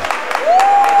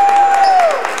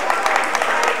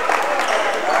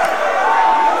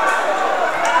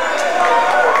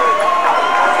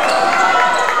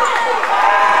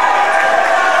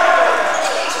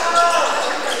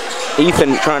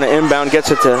 Ethan trying to inbound, gets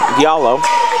it to Diallo.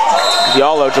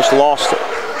 Diallo just lost it.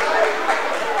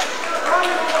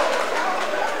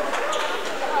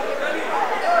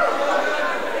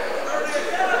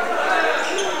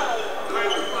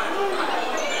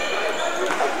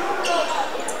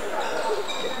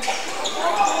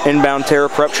 Inbound Terra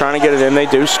Prep trying to get it in. They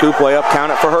do. Scoop layup,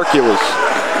 count it for Hercules.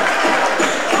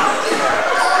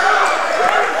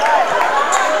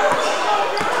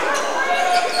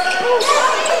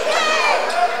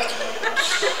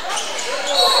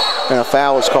 And a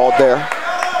foul is called there.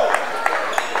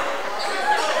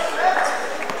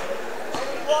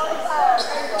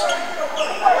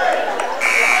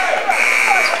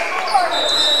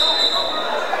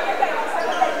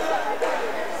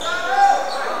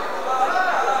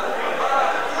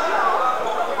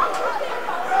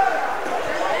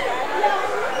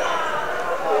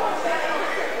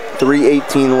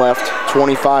 .318 left,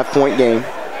 25-point game.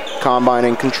 Combine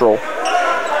in control.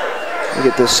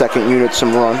 Get this second unit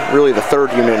some run. Really the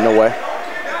third unit in a way.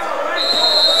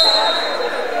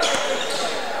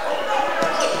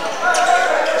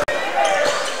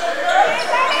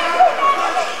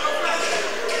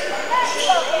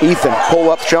 Ethan,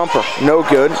 pull-up jumper, no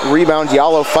good. Rebound,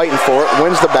 Diallo fighting for it,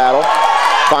 wins the battle.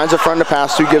 Finds a friend to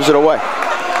pass to, gives it away.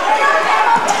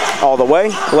 All the way,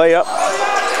 layup,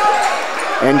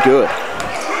 and good.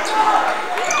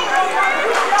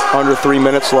 Under 3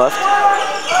 minutes left.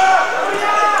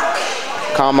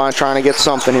 Combine trying to get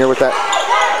something here with that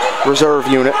reserve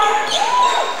unit.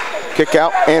 Kick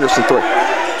out, Anderson 3.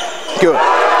 Good.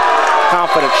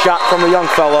 Confident shot from the young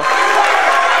fella.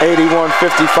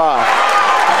 81-55.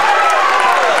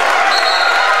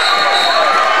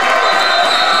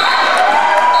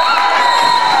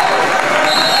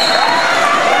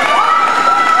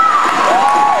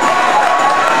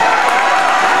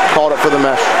 Called it for the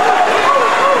mesh.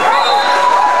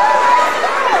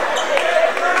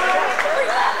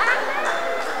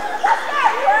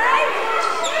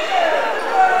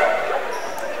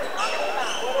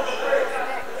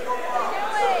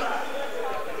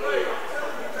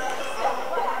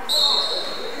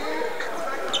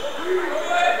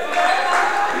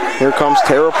 Here comes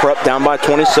Terra Prep down by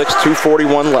 26,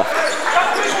 2:41 left.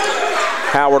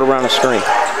 Howard around the screen.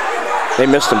 They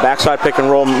missed him. Backside pick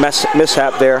and roll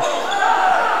mishap there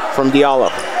from Diallo.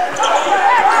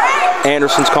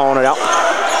 Anderson's calling it out.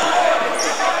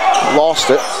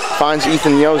 Lost it. Finds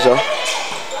Ethan Yoza.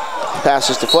 Pass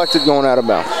is deflected, going out of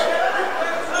bounds.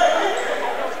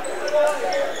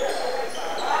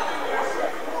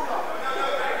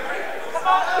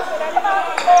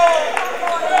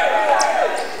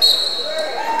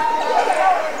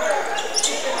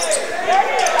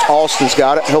 Ralston's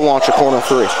got it. He'll launch a corner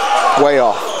three. Way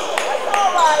off.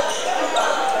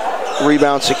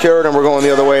 Rebound secured, and we're going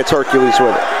the other way. It's Hercules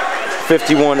with it.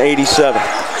 51-87.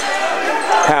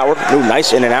 Howard, ooh,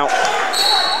 nice in and out.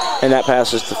 And that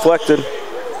pass is deflected.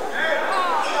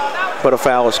 But a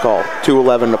foul is called.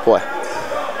 2:11 to play.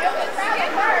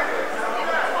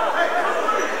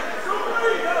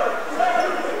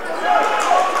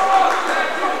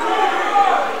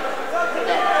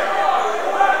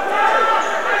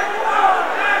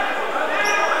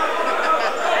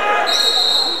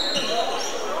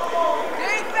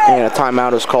 And a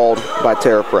timeout is called by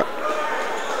Terra Prep.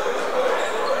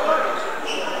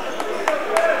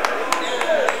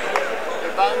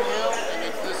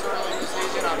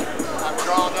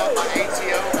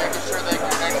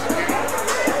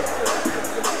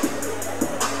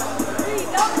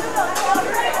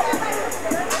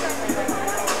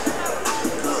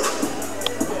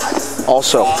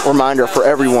 Also, reminder for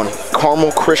everyone,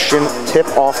 Carmel Christian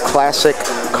Tip-Off Classic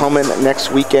coming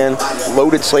next weekend.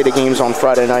 Loaded slate of games on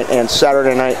Friday night and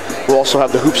Saturday night. We'll also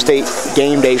have the Hoop State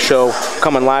Game Day Show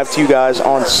coming live to you guys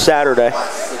on Saturday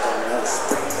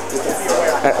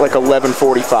at like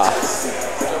 11:45.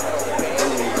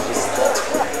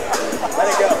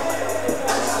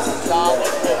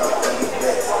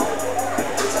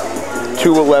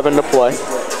 .2:11 to play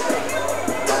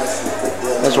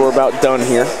as we're about done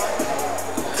here.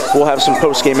 We'll have some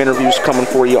post-game interviews coming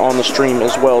for you on the stream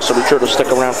as well, so be sure to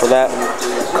stick around for that.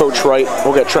 Coach Wright,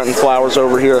 we'll get Trentyn Flowers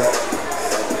over here.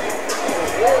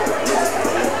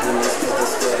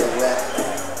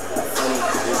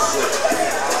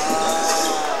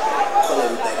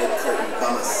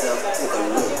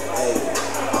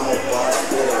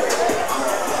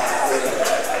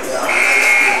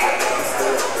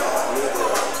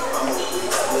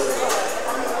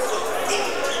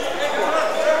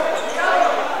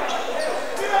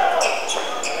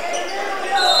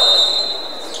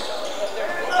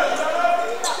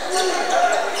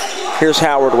 Here's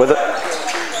Howard with it.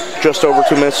 Just over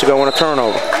 2 minutes to go on a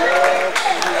turnover.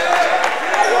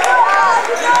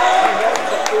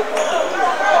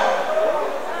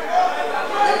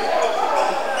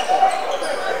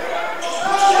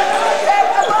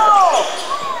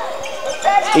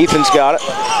 Ethan's got it.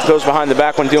 Goes behind the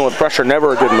back when dealing with pressure.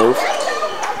 Never a good move.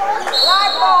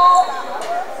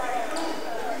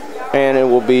 And it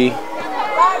will be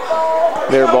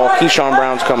their ball. Keyshawn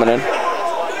Brown's coming in.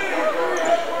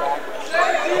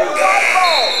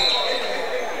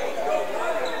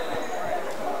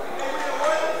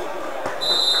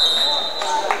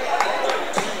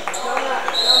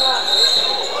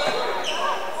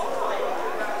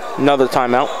 Another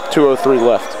timeout, 2:03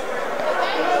 left.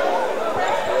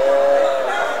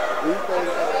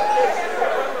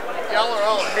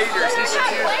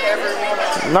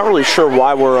 I'm not really sure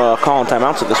why we're calling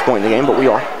timeouts at this point in the game, but we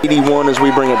are. 81 as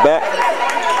we bring it back.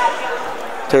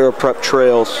 Terra Prep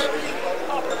trails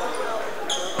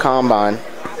Combine.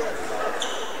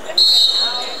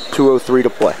 2:03 to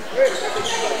play.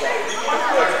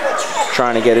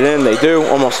 Trying to get it in, they do.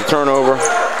 Almost a turnover.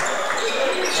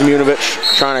 Simunovic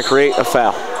trying to create a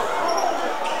foul.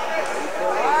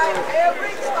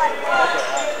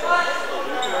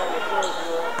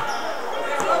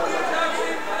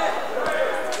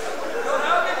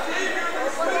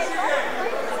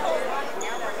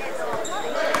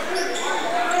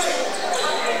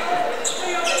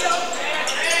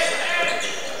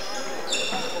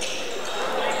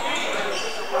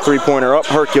 Three-pointer up,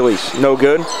 Hercules, no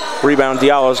good. Rebound,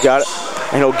 Diallo's got it,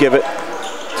 and he'll give it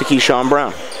to Keyshawn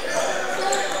Brown.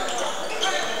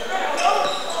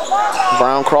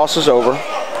 Brown crosses over.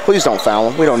 Please don't foul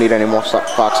him. We don't need any more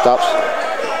clock stops.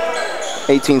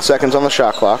 18 seconds on the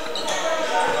shot clock.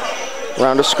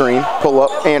 Round a screen, pull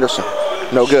up, Anderson.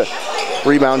 No good.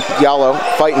 Rebound, Diallo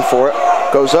fighting for it.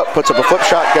 Goes up, puts up a flip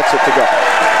shot, gets it to go.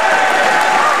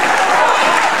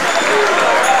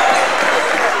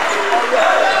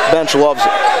 Bench loves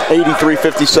it.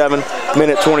 83-57,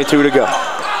 minute 22 to go.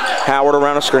 Howard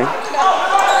around a screen.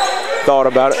 Thought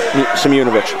about it.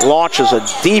 Simunovic launches a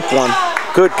deep one.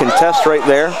 Good contest right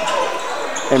there.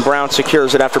 And Brown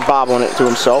secures it after bobbling it to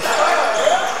himself.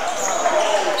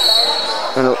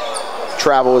 And a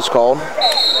travel is called.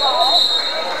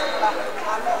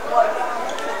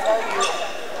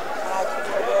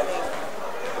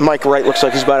 Mike Wright looks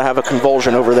like he's about to have a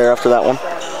convulsion over there after that one.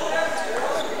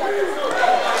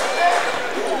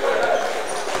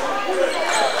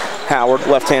 Howard,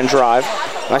 left-hand drive.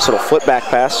 Nice little flip back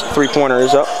pass. Three-pointer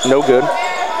is up, no good.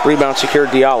 Rebound secured,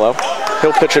 Diallo.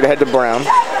 He'll pitch it ahead to Brown.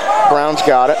 Brown's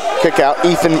got it. Kick out,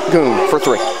 Ethan Goon for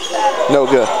three. No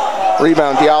good.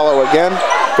 Rebound, Diallo again.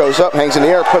 goes up, hangs in the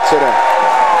air, puts it in.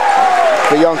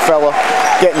 The young fella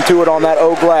getting to it on that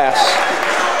O glass,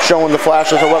 showing the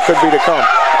flashes of what could be to come.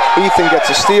 Ethan gets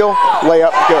a steal,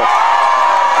 layup, good.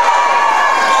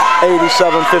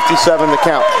 87-57 the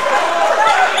count.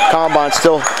 Combine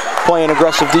still playing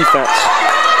aggressive defense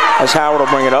as Howard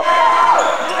will bring it up.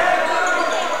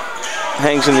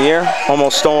 Hangs in the air,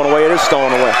 almost stolen away. It is stolen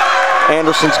away.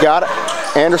 Anderson's got it.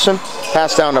 Anderson,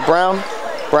 pass down to Brown.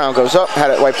 Brown goes up,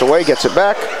 had it wiped away, gets it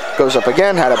back, goes up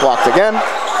again, had it blocked again.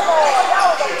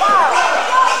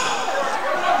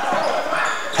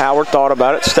 Howard thought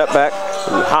about it, step back,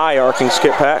 high arcing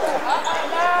skip back.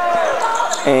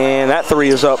 And that three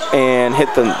is up and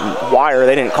hit the wire.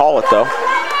 They didn't call it though.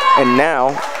 And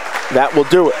now that will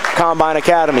do it. Combine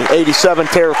Academy, 87,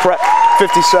 Terra Prep,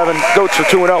 57. Goats are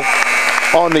 2-0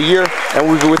 on the year. And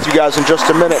we'll be with you guys in just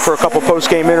a minute for a couple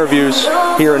post-game interviews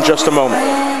here in just a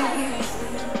moment.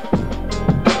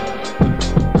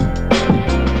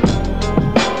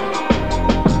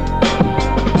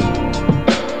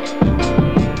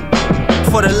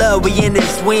 For the love we in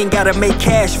this, we ain't gotta make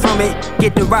cash from it.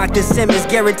 Get the rock to Simmons,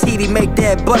 guaranteed he make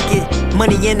that bucket.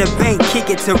 Money in the bank, kick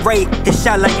it to Ray. His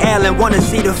shot like Allen, wanna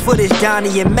see the footage,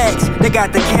 Donnie and Max. They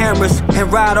got the cameras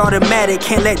and ride automatic,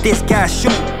 can't let this guy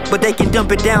shoot. But they can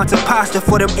dump it down to pasta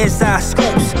for them inside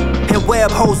scoops. And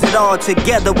Webb holds it all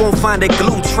together, won't find a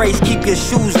glue trace. Keep your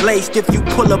shoes laced if you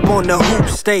pull up on the hoop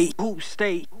state.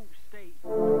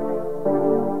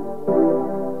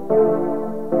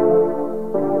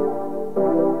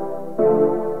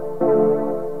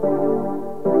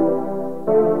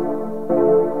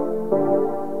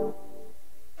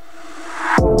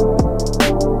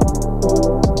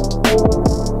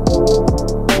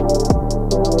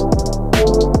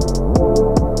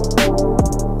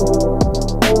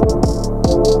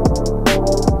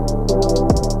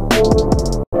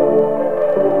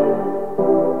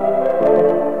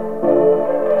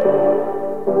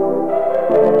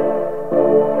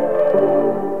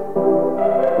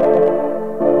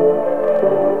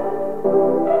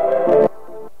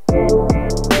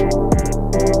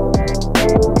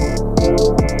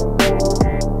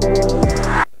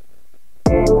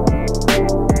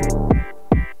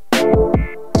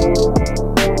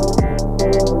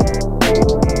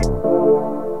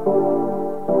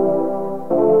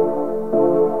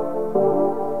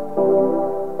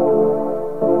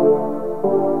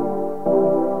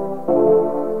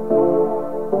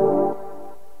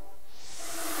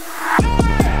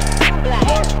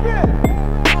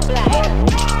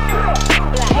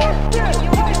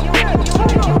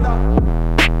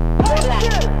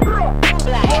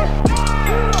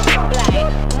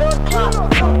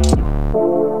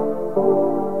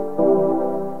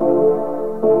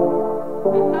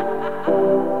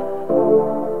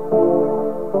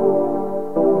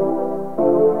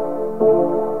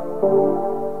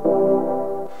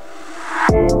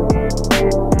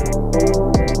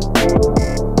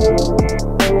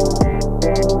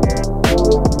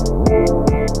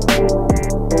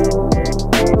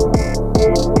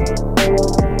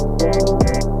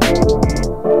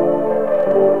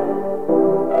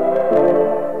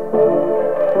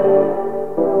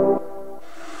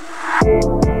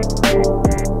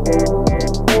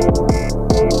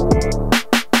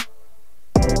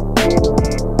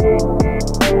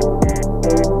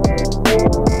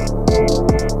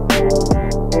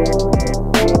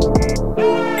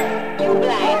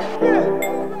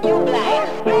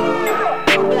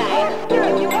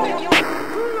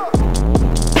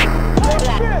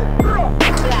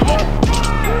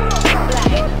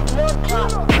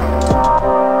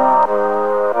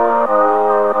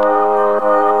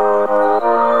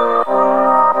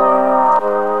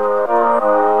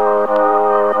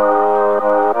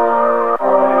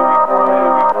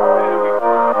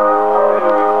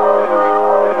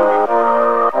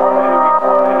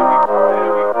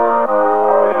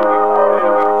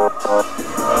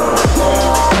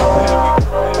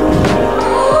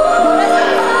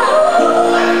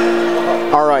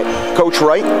 Coach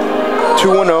Wright,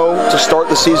 2-0 to start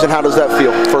the season. How does that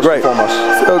feel, first and foremost?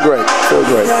 Feel great, feel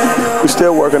great. We're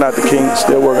still working out the kinks,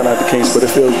 but it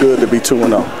feels good to be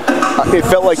 2-0. It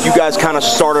felt like you guys kind of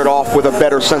started off with a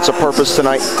better sense of purpose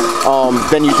tonight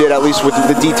than you did, at least with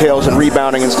the details and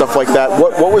rebounding and stuff like that.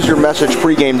 What was your message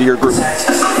pregame to your group?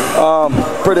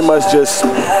 Pretty much just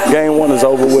game one is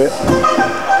over with.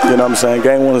 You know what I'm saying?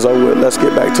 Game one is over with. Let's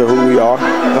get back to who we are.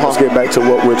 Let's get back to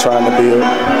what we're trying to build.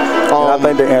 And I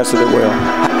think they answered it well.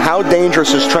 How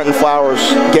dangerous is Trentyn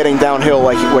Flowers getting downhill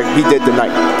like he did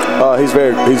tonight? He's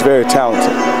very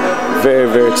talented. Very,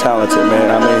 very talented,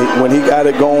 man. I mean, when he got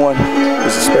it going,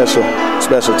 it's a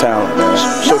special talent, man.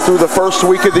 So through the first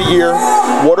week of the year,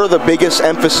 what are the biggest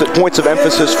points of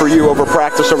emphasis for you over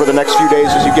practice over the next few days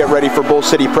as you get ready for Bull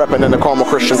City Prep and then the Carmel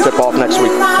Christian tip-off next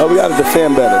week? We got to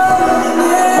defend better.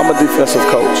 I'm a defensive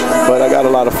coach, but I got a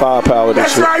lot of firepower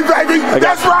this year. That's right, baby.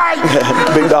 That's right.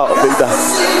 Big dog, big dog.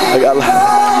 I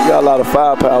got a lot of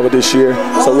firepower this year,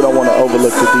 so we don't want to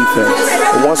overlook the defense.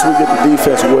 But once we get the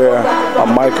defense where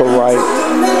Michael Wright,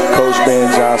 Coach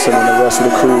Ben Johnson, and the rest of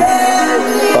the crew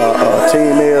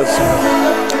team is,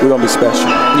 we're going to be special.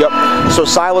 Yep. So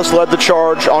Silas led the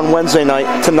charge on Wednesday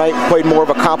night. Tonight played more of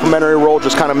a complimentary role,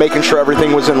 just kind of making sure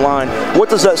everything was in line. What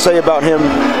does that say about him,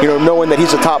 knowing that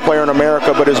he's a top player in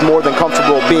America, but is more than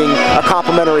comfortable being a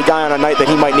complimentary guy on a night that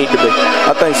he might need to be?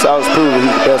 I think Silas proved he's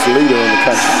the best leader in the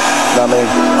country. You know what I mean?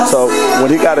 So when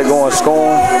he got it going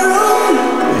scoring,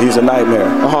 he's a nightmare.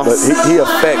 But he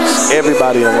affects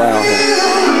everybody around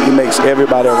him. He makes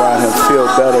everybody around him feel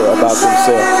better about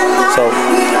themselves. So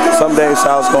some days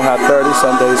Silas going to have 30,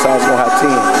 some days Silas going to have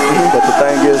 10. But the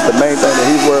thing is, the main thing that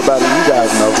he's worried about, and you guys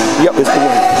know, is the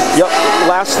win. Yep.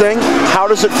 Last thing, how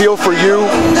does it feel for you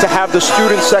to have the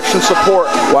student section support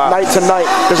night to night?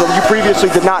 Because you previously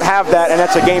did not have that, and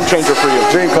that's a game changer for you.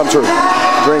 Dream come true.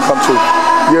 Dream come true.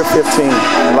 Year 15,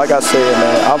 and like I said,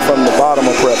 man, I'm from the bottom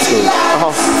of prep school.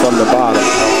 From the bottom.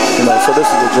 So this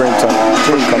is a dream come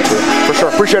true. For sure.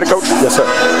 Appreciate it, Coach. Yes, sir.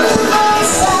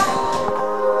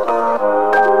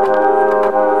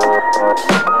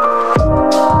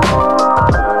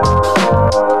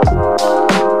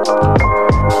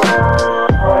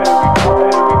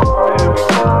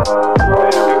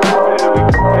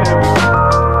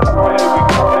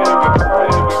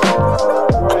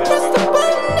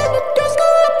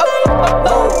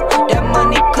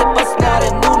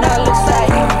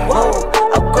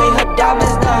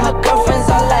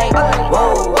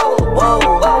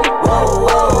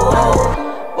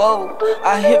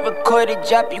 I hit recorded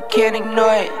drop, you can't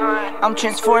ignore it. I'm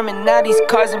transforming now these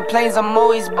cars and planes, I'm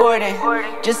always boarding.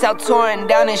 Just out touring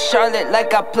down in Charlotte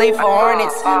like I play for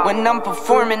Hornets. When I'm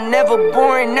performing, never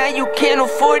boring, now you can't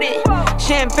afford it.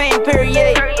 Champagne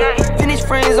Perrier, finished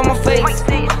friends on my face.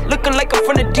 Looking like I'm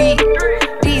from the deep,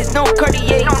 these no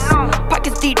Cartiers.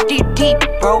 Pockets deep, deep, deep,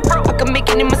 bro. I can make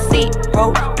it in my seat,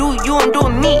 bro. Do you, I'm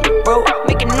doing me, bro.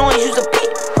 Making noise, use a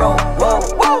peep, bro. Whoa,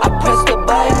 I press the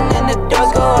button and the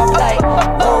doors go off like,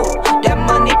 whoa. That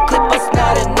money clip us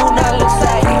now, the new now looks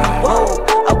like, whoa.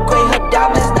 Upgrade her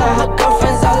diamonds, now her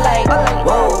girlfriends are like,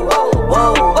 whoa,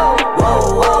 whoa,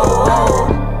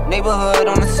 whoa. Neighborhood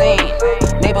on the scene,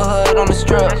 neighborhood on the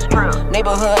strip.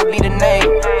 Neighborhood be the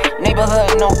name,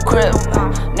 neighborhood no crib.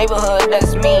 Neighborhood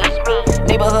that's me,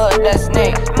 neighborhood that's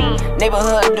Nick.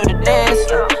 Neighborhood do the dance,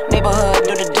 neighborhood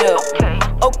do the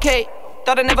dip. Okay.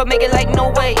 Thought I'd never make it like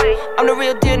no way. I'm the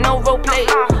real deal, no role play.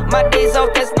 My days off,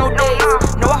 that's no days.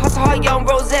 No, I hustle hard, young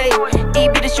rose. E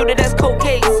be the shooter, that's cold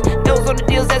case. Those on the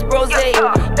deals, that's brose.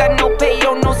 Got no pay,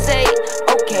 on no say.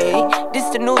 Okay,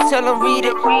 this the news, tell them read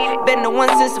it. Been the one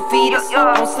since the fetus.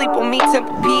 Don't sleep on me,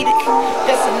 Tempur-Pedic.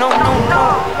 That's a no.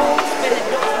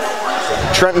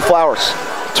 Trentyn Flowers,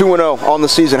 2-0 on the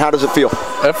season. How does it feel?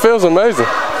 It feels amazing.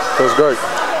 Feels great.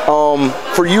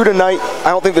 For you tonight, I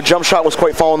don't think the jump shot was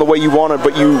quite falling the way you wanted,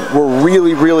 but you were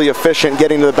really, really efficient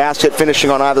getting to the basket, finishing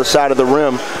on either side of the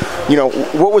rim.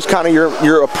 What was kind of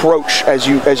your approach as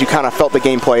you kind of felt the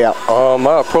game play out?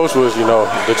 My approach was,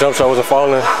 the jump shot wasn't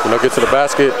falling, get to the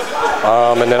basket.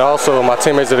 And then also my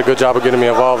teammates did a good job of getting me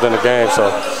involved in the game, so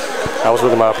that was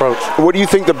really my approach. What do you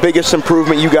think the biggest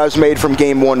improvement you guys made from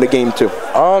game 1 to game 2?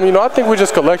 I think we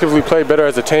just collectively played better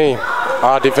as a team.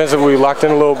 Defensively, we locked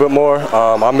in a little bit more.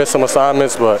 I missed some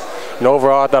assignments, but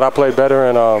overall, I thought I played better.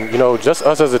 And just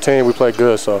us as a team, we played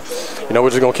good. So, we're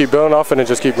just gonna keep building off it and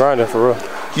just keep grinding for real.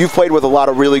 You've played with a lot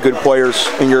of really good players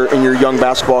in your young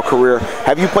basketball career.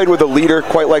 Have you played with a leader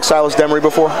quite like Silas Demary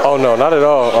before? Oh no, not at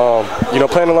all.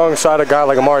 Playing alongside a guy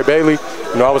like Amari Bailey,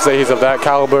 I would say he's of that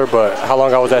caliber. But how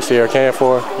long I was at Sierra Can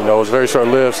for, it was very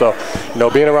short-lived. So,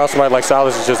 being around somebody like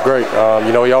Silas is just great.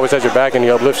 He always has your back and he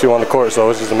uplifts you on the court. So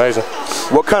it's just amazing.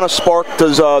 What kind of spark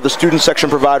does the student section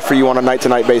provide for you on a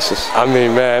night-to-night basis? I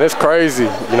mean, man, it's crazy.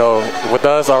 With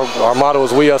us, our motto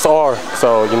is we, us, are.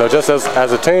 So, just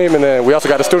as a team, and then we also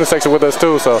got the student section with us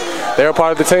too, so they're a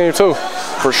part of the team too.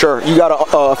 For sure. You got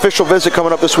an official visit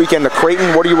coming up this weekend to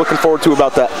Trentyn. What are you looking forward to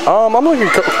about that? I'm looking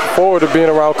forward to being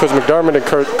around Coach McDermott and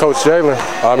Coach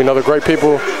Jalen. You know, they're great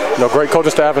people, you know, great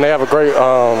coaching staff, and they have a great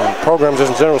program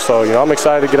just in general. So, you know, I'm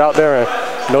excited to get out there,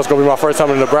 and you know, it's going to be my first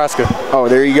time in Nebraska. Oh,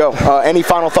 there you go. Any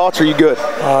final thoughts, or are you good?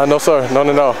 No, sir. No.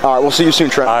 All right, we'll see you soon,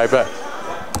 Trent. All right, bet.